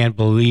said, "I can't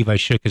believe I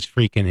shook his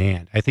freaking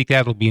hand." I think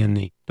that'll be in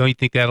the. Don't you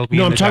think that'll be?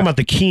 No, I'm talking about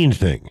the Keane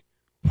thing.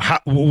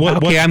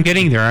 I'm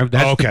getting there.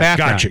 That's the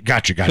background.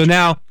 Gotcha. So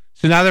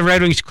now the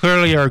Red Wings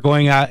clearly are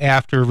going out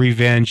after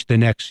revenge the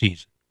next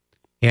season,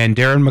 and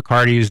Darren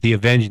McCarty is the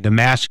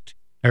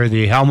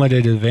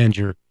helmeted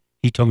Avenger.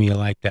 He told me you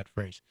liked that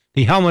phrase.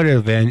 The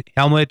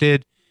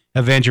helmeted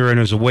Avenger, and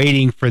was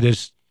waiting for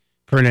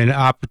an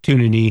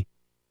opportunity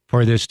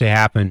for this to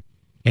happen,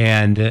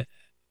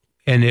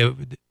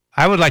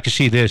 I would like to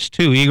see this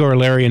too. Igor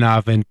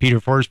Larionov and Peter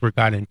Forsberg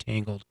got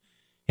entangled,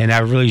 and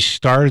that really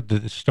started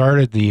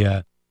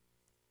the.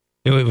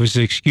 It was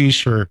the excuse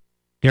for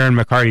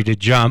Darren McCarty to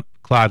jump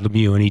Claude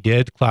Lemieux, and he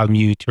did. Claude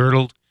Lemieux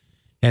turtled,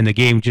 and the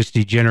game just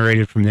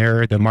degenerated from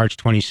there. The March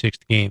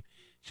 26th game.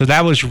 So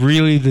that was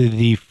really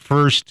the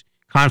first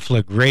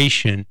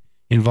conflagration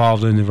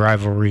involved in the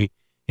rivalry.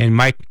 And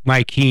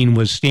Mike Keane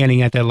was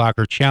standing at that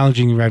locker,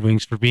 challenging the Red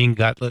Wings for being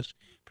gutless,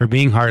 for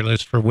being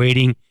heartless, for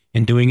waiting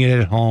and doing it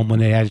at home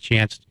when they had a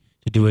chance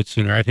to do it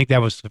sooner. I think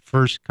that was the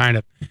first kind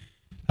of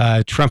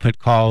trumpet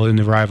call in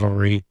the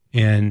rivalry,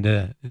 and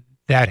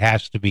that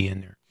has to be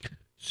in there.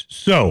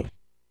 So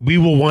we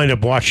will wind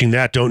up watching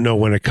that. Don't know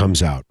when it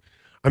comes out.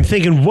 I'm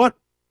thinking, what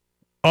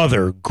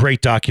other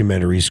great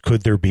documentaries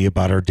could there be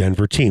about our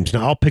Denver teams?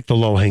 Now, I'll pick the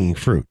low-hanging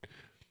fruit.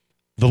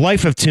 The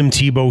life of Tim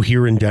Tebow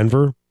here in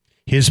Denver,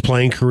 his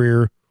playing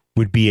career,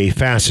 would be a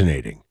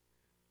fascinating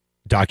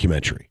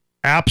documentary.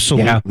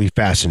 Absolutely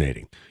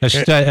fascinating.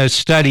 A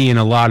study in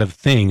a lot of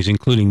things,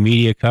 including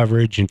media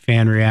coverage and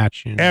fan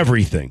reaction.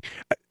 Everything.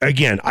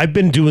 Again, I've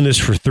been doing this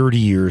for 30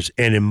 years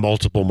and in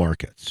multiple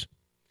markets.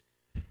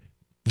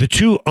 The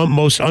two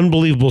most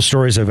unbelievable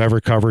stories I've ever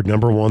covered,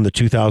 number one, the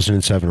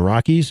 2007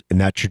 Rockies, and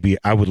that should be,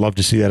 I would love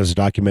to see that as a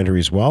documentary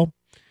as well,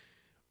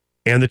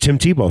 and the Tim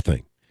Tebow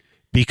thing,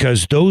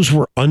 because those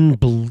were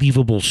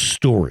unbelievable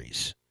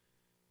stories.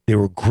 They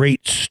were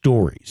great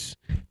stories,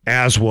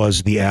 as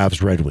was the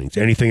Avs-Redwings.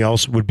 Anything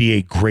else would be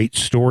a great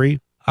story?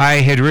 I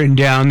had written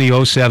down the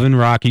 2007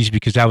 Rockies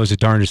because that was the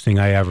darndest thing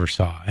I ever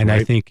saw. And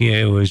right. I think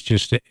it was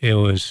just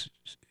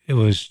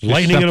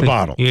lightning in a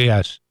bottle.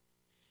 Yes.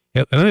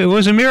 It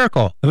was a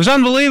miracle. It was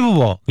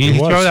unbelievable. You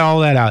throw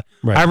all that out.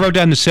 Right. I wrote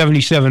down the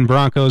 77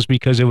 Broncos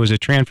because it was a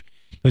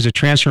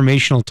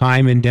transformational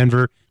time in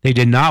Denver. They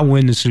did not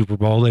win the Super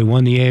Bowl. They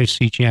won the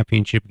AFC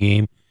Championship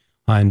game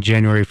on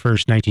January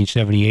 1st,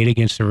 1978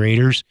 against the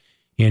Raiders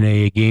in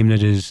a game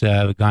that has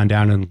gone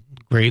down in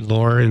great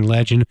lore and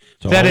legend.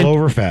 It's all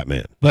over Fat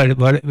Man.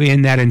 But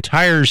in that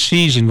entire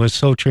season was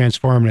so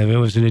transformative. It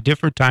was in a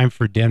different time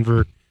for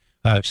Denver.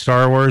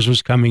 Star Wars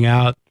was coming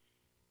out,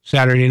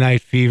 Saturday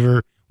Night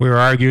Fever. We were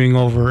arguing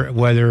over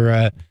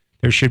whether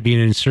there should be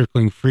an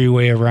encircling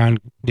freeway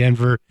around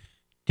Denver.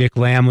 Dick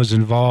Lamb was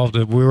involved.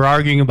 We were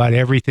arguing about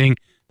everything.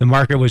 The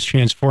market was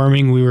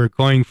transforming. We were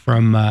going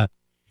from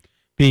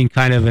being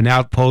kind of an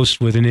outpost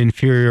with an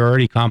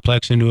inferiority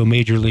complex into a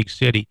major league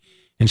city.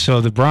 And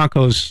so the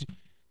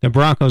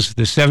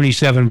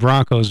 77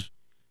 Broncos,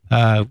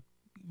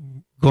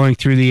 going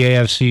through the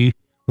AFC,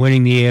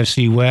 winning the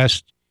AFC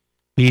West,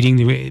 beating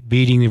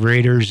the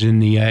Raiders in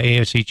the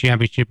AFC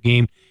Championship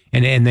game,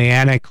 and the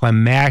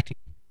anticlimactic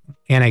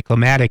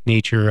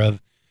nature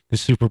of the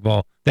Super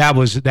Bowl.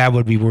 That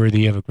would be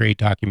worthy of a great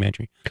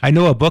documentary. I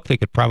know a book they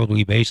could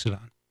probably base it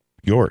on.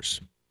 Yours.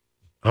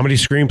 How many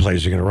screenplays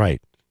are you going to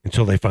write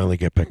until they finally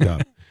get picked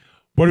up?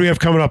 What do we have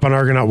coming up on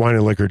Argonaut Wine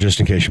and Liquor, just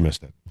in case you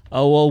missed it?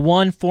 Oh, well,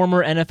 one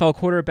former NFL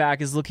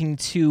quarterback is looking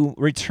to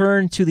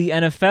return to the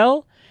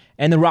NFL,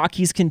 and the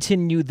Rockies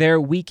continue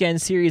their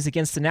weekend series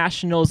against the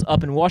Nationals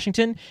up in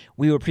Washington.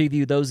 We will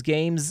preview those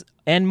games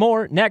and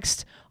more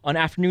next on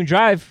Afternoon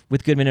Drive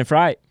with Goodman and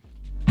Fry.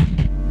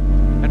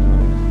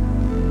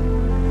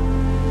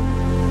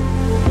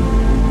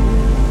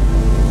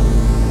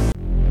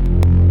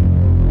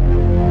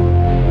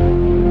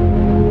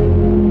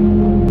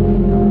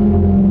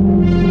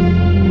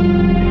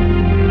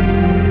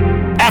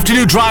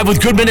 Afternoon Drive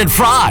with Goodman and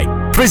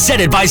Fry,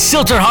 presented by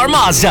Silterhar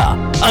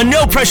Mazda. A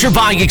no-pressure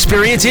buying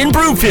experience in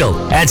Broomfield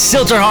at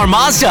Silterhar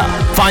Mazda.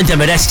 Find them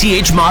at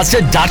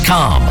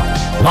sthmazda.com.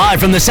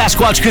 Live from the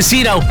Sasquatch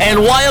Casino and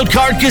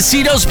Wildcard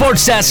Casino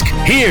Sports Desk,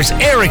 here's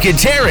Eric and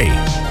Terry.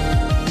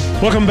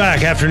 Welcome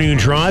back. Afternoon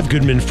Drive,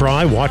 Goodman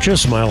Fry. Watch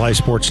us,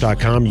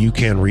 milehighsports.com. You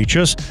can reach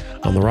us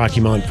on the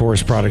Rocky Mountain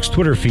Forest Products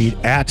Twitter feed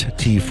at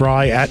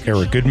 @TFry, at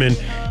Eric Goodman.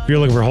 If you're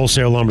looking for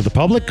wholesale lumber to the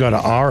public, go to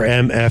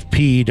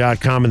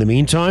rmfp.com. In the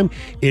meantime,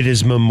 it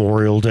is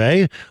Memorial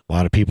Day. A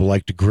lot of people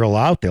like to grill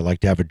out. They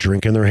like to have a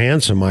drink in their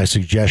hand. So my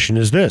suggestion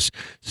is this.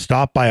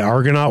 Stop by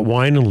Argonaut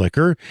Wine and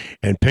Liquor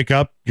and pick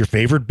up your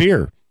favorite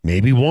beer.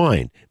 Maybe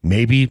wine.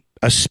 Maybe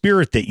a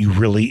spirit that you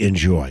really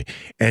enjoy.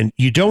 And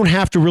you don't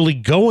have to really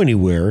go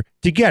anywhere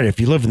to get it. If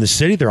you live in the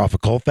city, they're off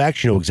of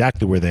Colfax, you know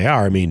exactly where they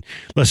are. I mean,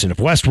 listen, if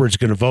Westward's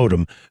going to vote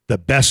them the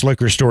best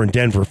liquor store in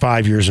Denver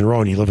 5 years in a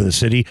row and you live in the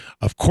city,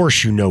 of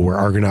course you know where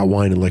Argonaut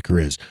Wine and Liquor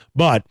is.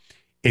 But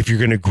if you're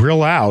going to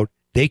grill out,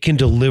 they can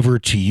deliver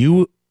to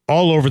you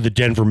all over the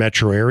Denver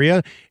metro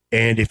area.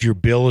 And if your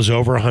bill is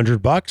over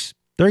 $100,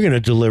 they're going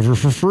to deliver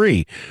for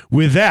free.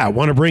 With that, I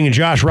want to bring in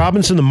Josh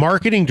Robinson, the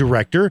marketing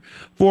director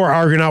for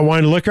Argonaut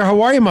Wine and Liquor.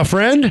 How are you, my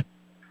friend?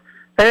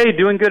 Hey,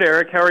 doing good,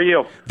 Eric. How are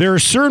you? There are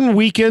certain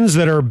weekends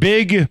that are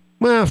big,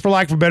 well, for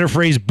lack of a better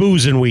phrase,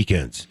 boozing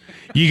weekends.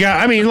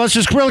 Let's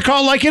just really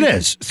call it like it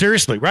is.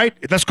 Seriously, right?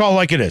 Let's call it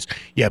like it is.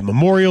 You have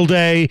Memorial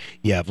Day,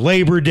 you have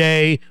Labor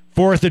Day,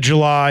 4th of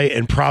July,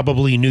 and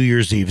probably New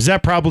Year's Eve. Is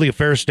that probably a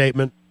fair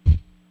statement?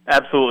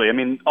 Absolutely. I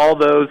mean, all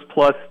those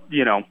plus,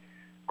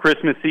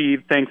 Christmas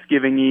Eve,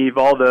 Thanksgiving Eve,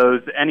 all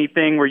those,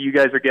 anything where you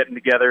guys are getting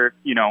together,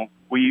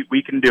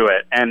 we can do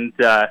it. And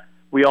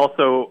we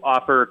also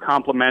offer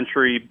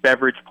complimentary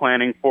beverage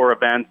planning for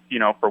events,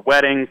 for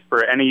weddings,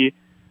 for any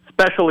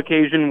special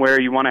occasion where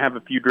you want to have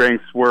a few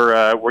drinks.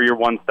 We're your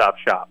one-stop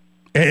shop.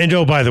 And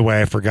oh, by the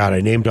way, I forgot.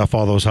 I named off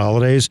all those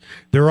holidays.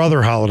 There are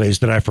other holidays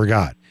that I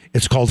forgot.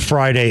 It's called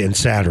Friday and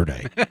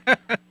Saturday.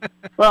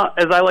 Well,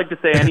 as I like to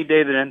say, any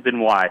day that ends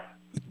in Y.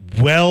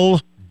 Well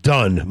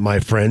done, my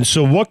friend.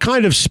 So what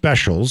kind of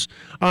specials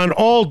on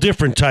all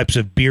different types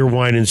of beer,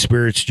 wine, and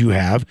spirits do you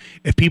have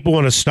if people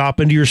want to stop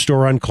into your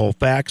store on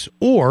Colfax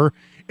or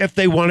if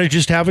they want to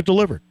just have it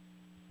delivered?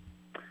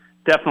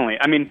 Definitely.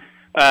 I mean,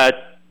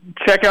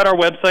 check out our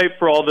website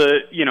for all the,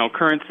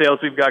 current sales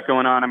we've got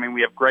going on. I mean, we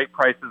have great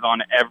prices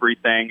on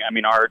everything. I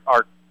mean, our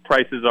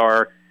prices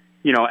are,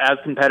 as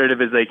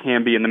competitive as they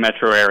can be in the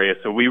metro area.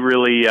 So we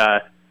really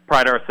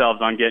pride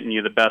ourselves on getting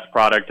you the best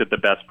product at the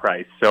best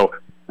price. So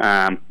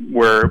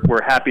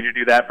we're happy to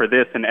do that for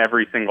this and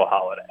every single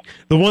holiday.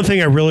 The one thing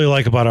I really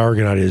like about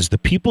Argonaut is the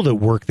people that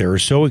work there are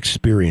so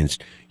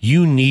experienced.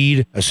 You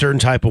need a certain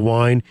type of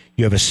wine.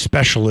 You have a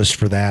specialist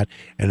for that,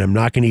 and I'm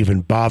not going to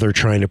even bother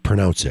trying to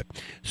pronounce it.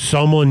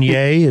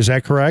 Sommelier, is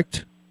that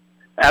correct?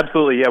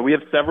 Absolutely, yeah. We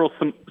have several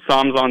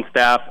somms on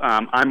staff.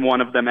 I'm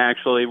one of them,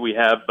 actually. We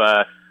have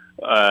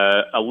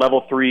a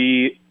level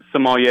 3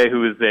 sommelier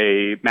who is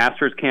a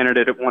master's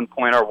candidate at one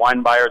point. Our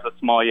wine buyer is a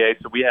sommelier,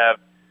 so we have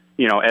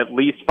at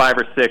least 5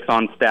 or 6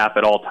 on staff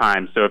at all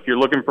times. So if you're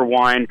looking for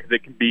wine, because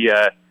it can be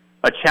a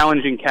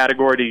challenging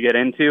category to get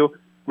into,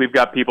 we've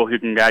got people who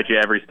can guide you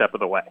every step of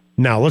the way.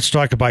 Now, let's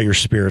talk about your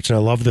spirits. And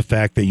I love the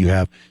fact that you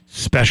have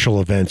special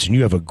events, and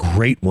you have a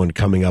great one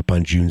coming up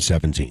on June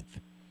 17th.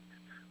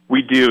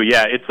 We do,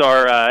 yeah. It's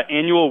our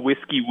annual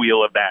Whiskey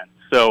Wheel event.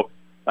 So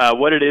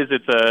what it is,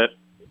 it's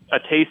a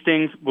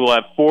tasting. We'll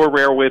have 4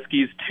 rare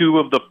whiskeys. 2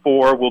 of the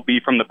 4 will be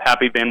from the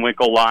Pappy Van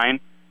Winkle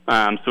line.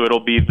 So it'll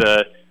be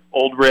the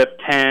Old Rip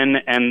 10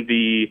 and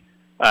the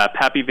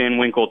Pappy Van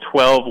Winkle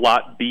 12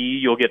 Lot B.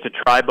 You'll get to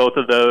try both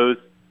of those,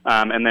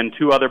 and then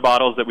 2 other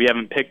bottles that we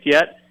haven't picked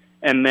yet.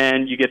 And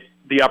then you get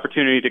the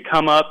opportunity to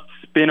come up,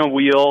 spin a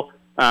wheel.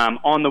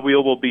 On the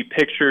wheel will be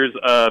pictures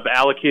of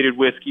allocated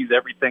whiskeys,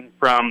 everything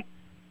from,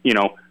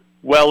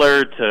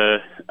 Weller to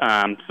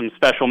some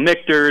special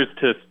Mictors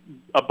to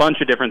a bunch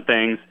of different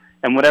things.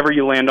 and whatever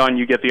you land on,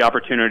 you get the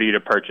opportunity to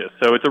purchase.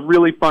 So it's a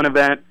really fun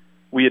event.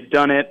 We had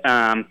done it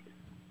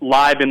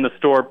live in the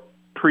store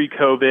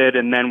pre-COVID,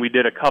 and then we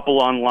did a couple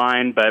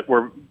online, but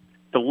we're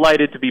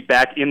delighted to be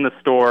back in the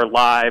store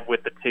live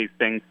with the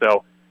tasting.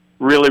 So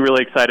really,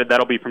 really excited.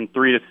 That'll be from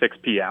 3 to 6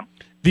 p.m.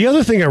 The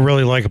other thing I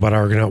really like about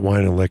Argonaut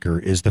Wine and Liquor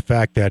is the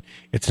fact that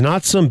it's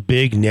not some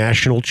big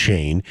national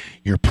chain.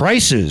 Your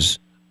prices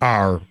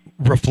are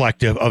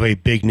reflective of a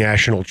big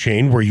national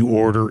chain where you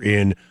order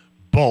in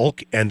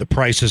bulk and the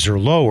prices are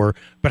lower.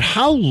 But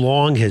how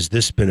long has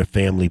this been a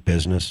family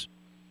business?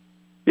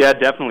 Yeah,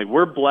 definitely.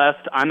 We're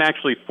blessed. I'm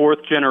actually fourth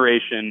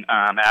generation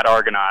at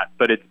Argonaut,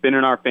 but it's been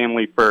in our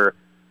family for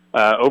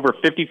over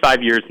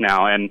 55 years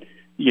now. And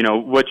you know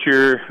what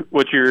you're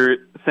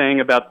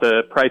saying about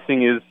the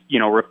pricing is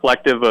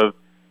reflective of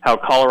how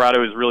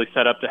Colorado is really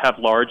set up to have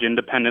large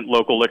independent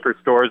local liquor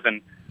stores,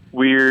 and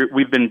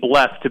we've been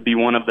blessed to be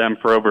one of them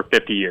for over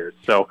 50 years.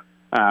 So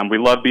we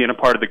love being a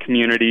part of the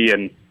community,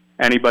 and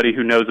anybody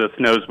who knows us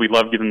knows we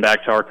love giving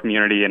back to our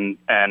community and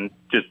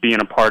just being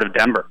a part of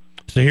Denver.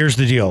 So here's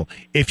the deal.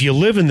 If you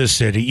live in the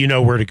city, you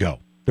know where to go.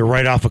 They're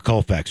right off of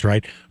Colfax,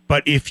 right?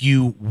 But if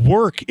you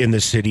work in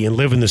the city and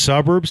live in the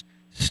suburbs,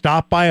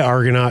 stop by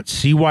Argonaut,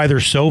 see why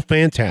they're so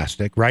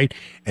fantastic, right?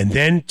 And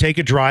then take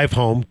a drive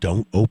home.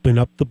 Don't open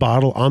up the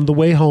bottle on the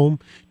way home.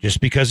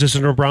 Just because it's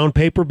in a brown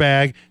paper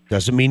bag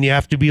doesn't mean you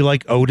have to be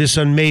like Otis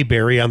and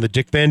Mayberry on the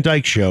Dick Van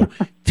Dyke Show.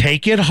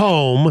 Take it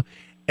home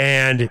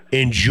and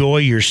enjoy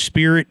your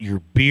spirit,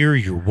 your beer,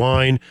 your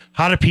wine.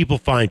 How do people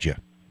find you?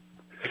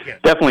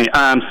 Definitely.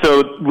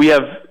 So we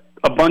have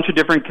a bunch of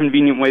different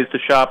convenient ways to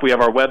shop. We have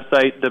our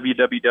website,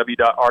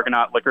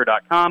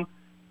 www.argonautliquor.com.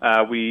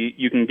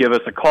 You can give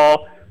us a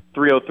call,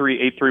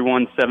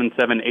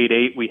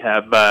 303-831-7788. We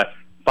have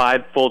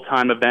 5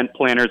 full-time event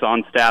planners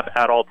on staff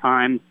at all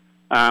times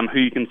who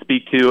you can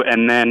speak to,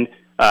 and then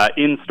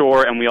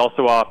in-store, and we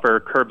also offer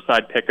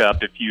curbside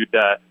pickup if you'd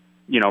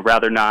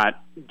rather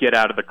not get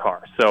out of the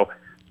car. So a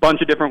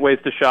bunch of different ways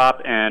to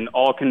shop, and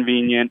all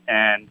convenient,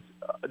 and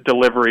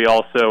delivery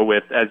also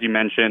with, as you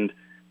mentioned,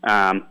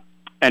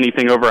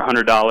 anything over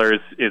 $100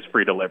 is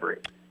free delivery.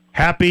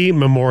 Happy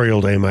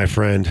Memorial Day, my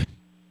friend.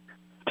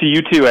 To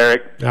you too,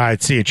 Eric. All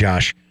right, see you,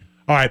 Josh.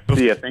 All right.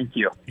 See you. Thank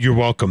you. You're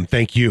welcome.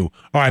 Thank you.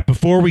 All right,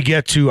 before we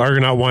get to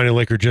Argonaut Wine and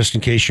Liquor, just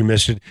in case you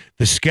missed it,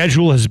 the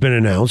schedule has been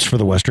announced for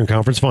the Western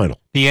Conference Final.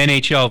 The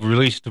NHL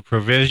released the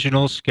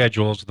provisional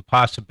schedules, the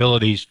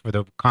possibilities for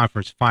the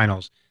conference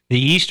finals. The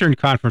Eastern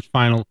Conference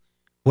Final,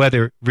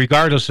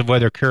 regardless of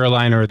whether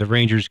Carolina or the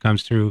Rangers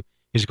comes through,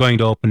 is going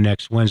to open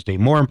next Wednesday.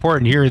 More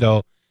important here,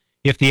 though,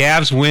 if the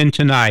Avs win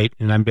tonight,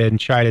 and I'm being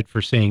chided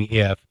for saying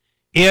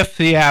if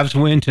the Avs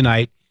win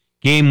tonight,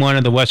 Game 1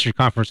 of the Western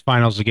Conference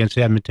Finals against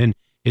Edmonton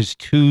is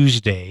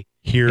Tuesday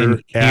here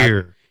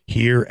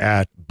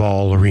at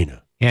Ball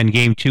Arena. And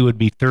Game 2 would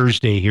be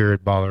Thursday here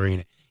at Ball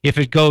Arena. If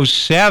it goes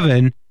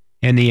 7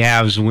 and the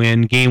Avs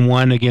win, Game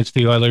 1 against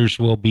the Oilers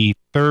will be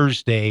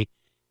Thursday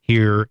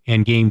here,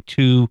 and Game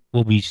 2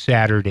 will be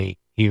Saturday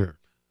here.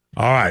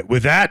 All right.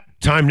 With that,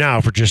 time now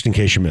for Just In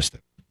Case You Missed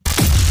It.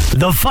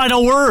 The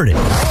final word.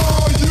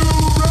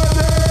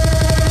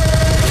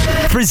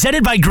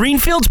 Presented by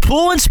Greenfield's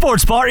Pool and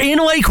Sports Bar in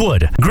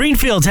Lakewood.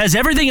 Greenfield's has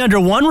everything under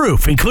one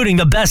roof, including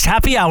the best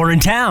happy hour in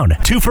town.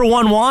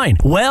 2-for-1 wine,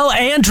 well,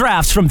 and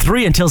drafts from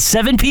 3 until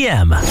 7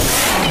 p.m.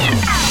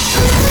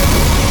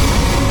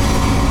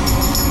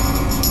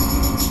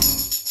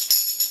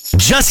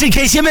 Just in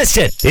Case You Missed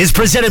It is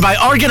presented by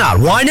Argonaut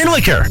Wine and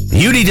Liquor.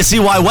 You need to see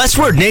why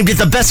Westward named it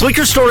the best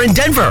liquor store in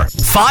Denver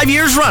 5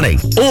 years running,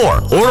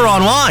 or order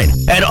online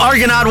at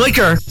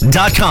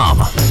argonautliquor.com.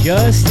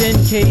 Just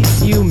in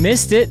case you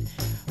missed it,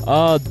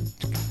 a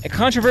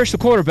controversial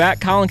quarterback,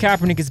 Colin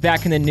Kaepernick, is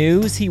back in the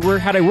news. He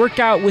had a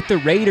workout with the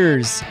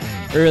Raiders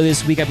earlier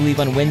this week, I believe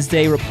on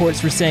Wednesday.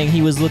 Reports were saying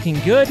he was looking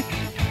good.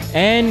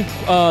 And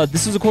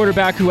this is a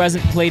quarterback who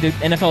hasn't played an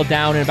NFL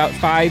down in about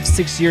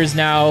 5-6 years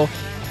now.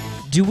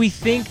 Do we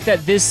think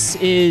that this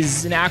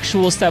is an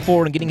actual step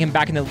forward in getting him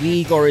back in the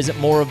league, or is it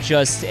more of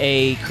just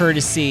a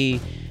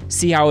courtesy,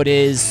 see how it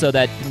is, so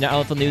that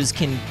NFL News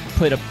can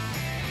put their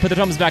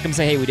thumbs back and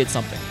say, hey, we did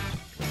something?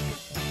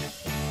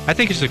 I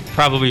think it's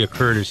probably a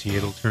courtesy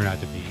it'll turn out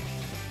to be.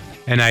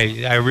 And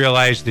I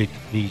realize that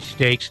the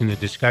stakes and the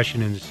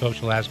discussion and the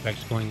social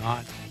aspects going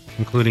on,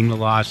 including the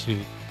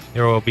lawsuit,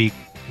 they'll pay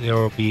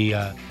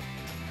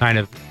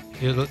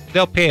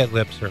it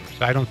lip service.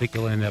 I don't think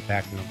he'll end up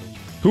back in the league.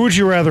 Who would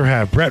you rather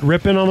have, Brett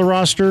Rippon on the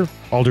roster?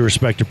 All due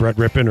respect to Brett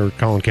Rippon, or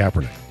Colin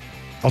Kaepernick?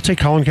 I'll take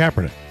Colin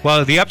Kaepernick.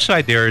 Well, the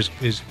upside there is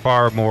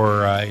far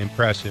more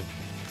impressive.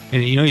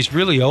 And, he's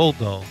really old,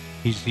 though.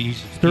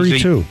 He's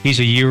 32. He's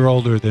a year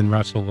older than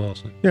Russell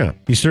Wilson. Yeah.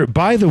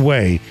 By the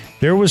way,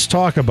 there was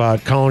talk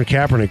about Colin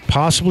Kaepernick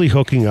possibly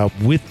hooking up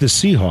with the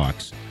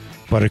Seahawks,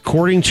 but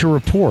according to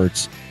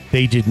reports,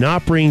 they did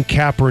not bring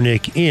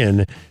Kaepernick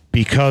in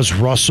because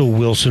Russell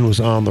Wilson was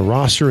on the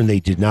roster, and they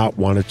did not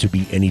want it to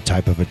be any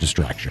type of a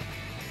distraction.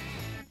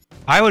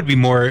 I would be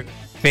more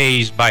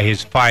fazed by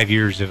his 5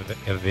 years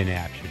of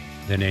inaction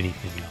than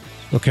anything else.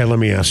 Okay, let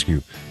me ask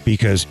you,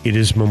 because it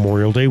is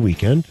Memorial Day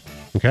weekend.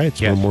 Okay,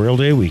 it's Yes. Memorial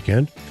Day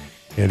weekend.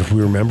 And if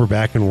we remember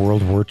back in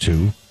World War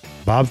II,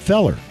 Bob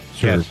Feller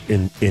served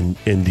in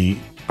the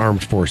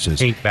armed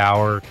forces. Hank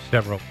Bauer,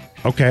 several.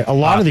 Okay, a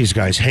lot of these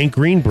guys, Hank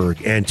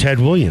Greenberg and Ted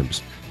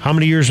Williams. How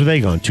many years were they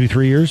gone?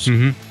 2-3 years?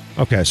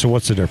 Mm-hmm. Okay, so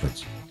what's the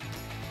difference?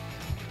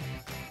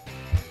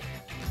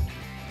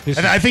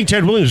 And I think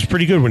Ted Williams was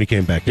pretty good when he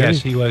came back.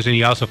 Yes, he was, and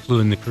he also flew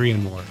in the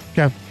Korean War.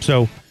 Okay,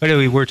 so But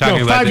anyway, we're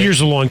talking about 5 years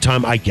is a long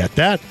time. I get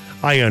that.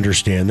 I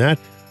understand that.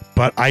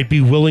 But I'd be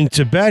willing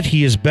to bet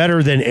he is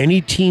better than any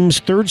team's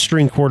third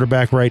string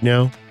quarterback right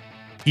now,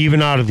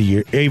 even out of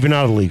the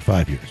league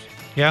 5 years.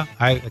 Yeah,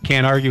 I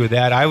can't argue with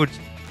that. I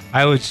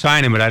would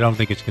sign him, but I don't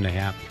think it's going to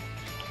happen.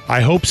 I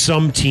hope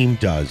some team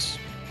does.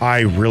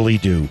 I really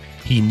do.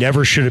 He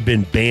never should have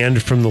been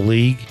banned from the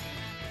league.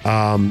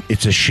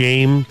 It's a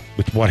shame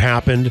with what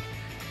happened.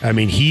 I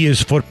mean, he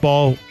is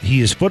football.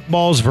 He is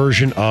football's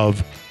version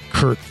of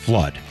Curt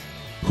Flood,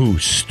 who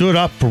stood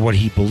up for what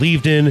he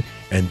believed in,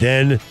 and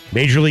then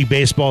Major League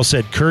Baseball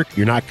said, "Curt,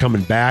 you're not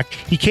coming back."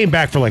 He came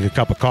back for like a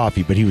cup of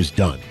coffee, but he was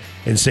done.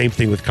 And same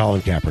thing with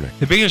Colin Kaepernick.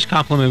 The biggest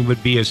compliment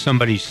would be if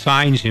somebody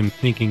signs him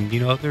thinking,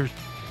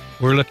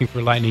 we're looking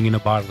for lightning in a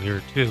bottle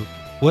here too.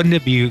 Wouldn't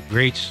it be a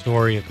great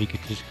story if he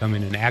could just come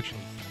in and actually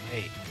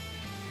play?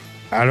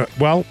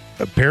 Well,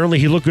 apparently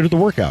he looked good at the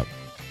workout.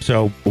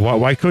 So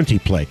why couldn't he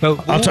play?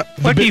 But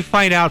what do you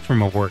find out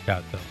from a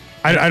workout, though?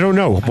 I don't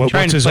know.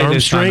 What's his arm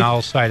strength? On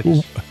all sides.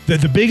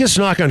 The biggest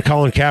knock on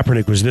Colin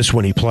Kaepernick was this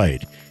when he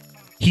played.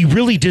 He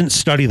really didn't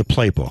study the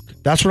playbook.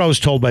 That's what I was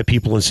told by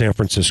people in San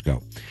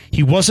Francisco.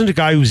 He wasn't a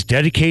guy who was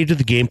dedicated to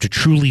the game to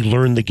truly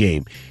learn the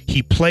game.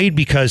 He played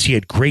because he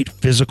had great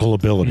physical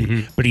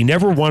ability, but he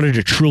never wanted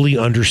to truly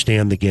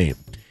understand the game.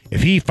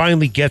 If he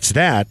finally gets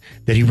that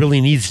he really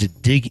needs to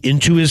dig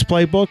into his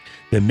playbook,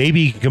 then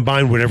maybe he can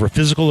combine whatever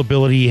physical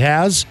ability he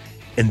has,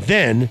 and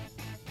then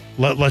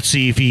let's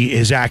see if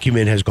his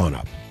acumen has gone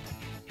up.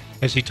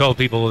 Has he told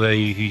people that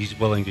he's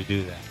willing to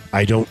do that?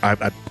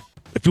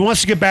 If he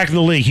wants to get back in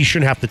the league, he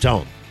shouldn't have to tell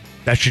him.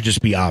 That should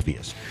just be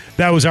obvious.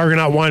 That was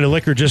Argonaut Wine and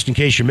Liquor, just in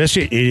case you missed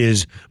it. It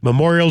is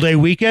Memorial Day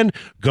weekend.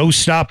 Go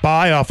stop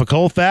by off of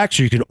Colfax,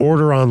 or you can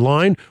order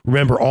online.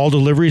 Remember, all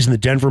deliveries in the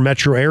Denver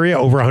metro area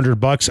over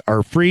 $100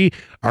 are free.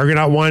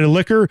 Argonaut Wine and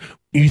Liquor.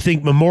 You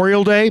think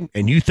Memorial Day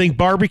and you think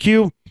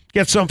barbecue?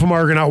 Get something from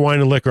Argonaut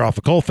Wine and Liquor off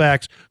of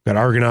Colfax. Got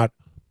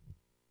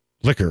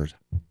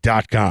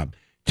ArgonautLiquors.com.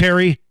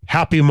 Terry,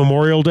 happy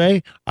Memorial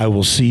Day. I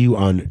will see you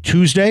on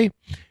Tuesday.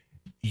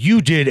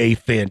 You did a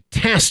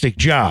fantastic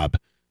job,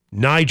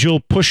 Nigel,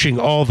 pushing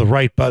all the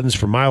right buttons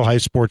for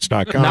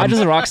MileHighSports.com.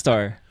 Nigel's a rock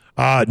star.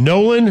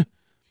 Nolan,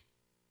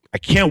 I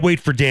can't wait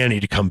for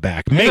Danny to come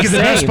back. Make it the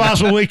best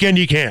possible weekend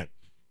you can.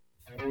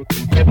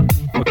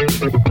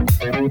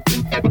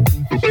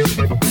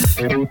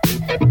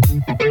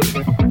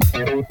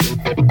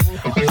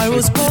 I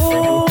was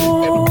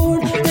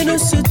born in a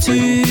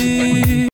city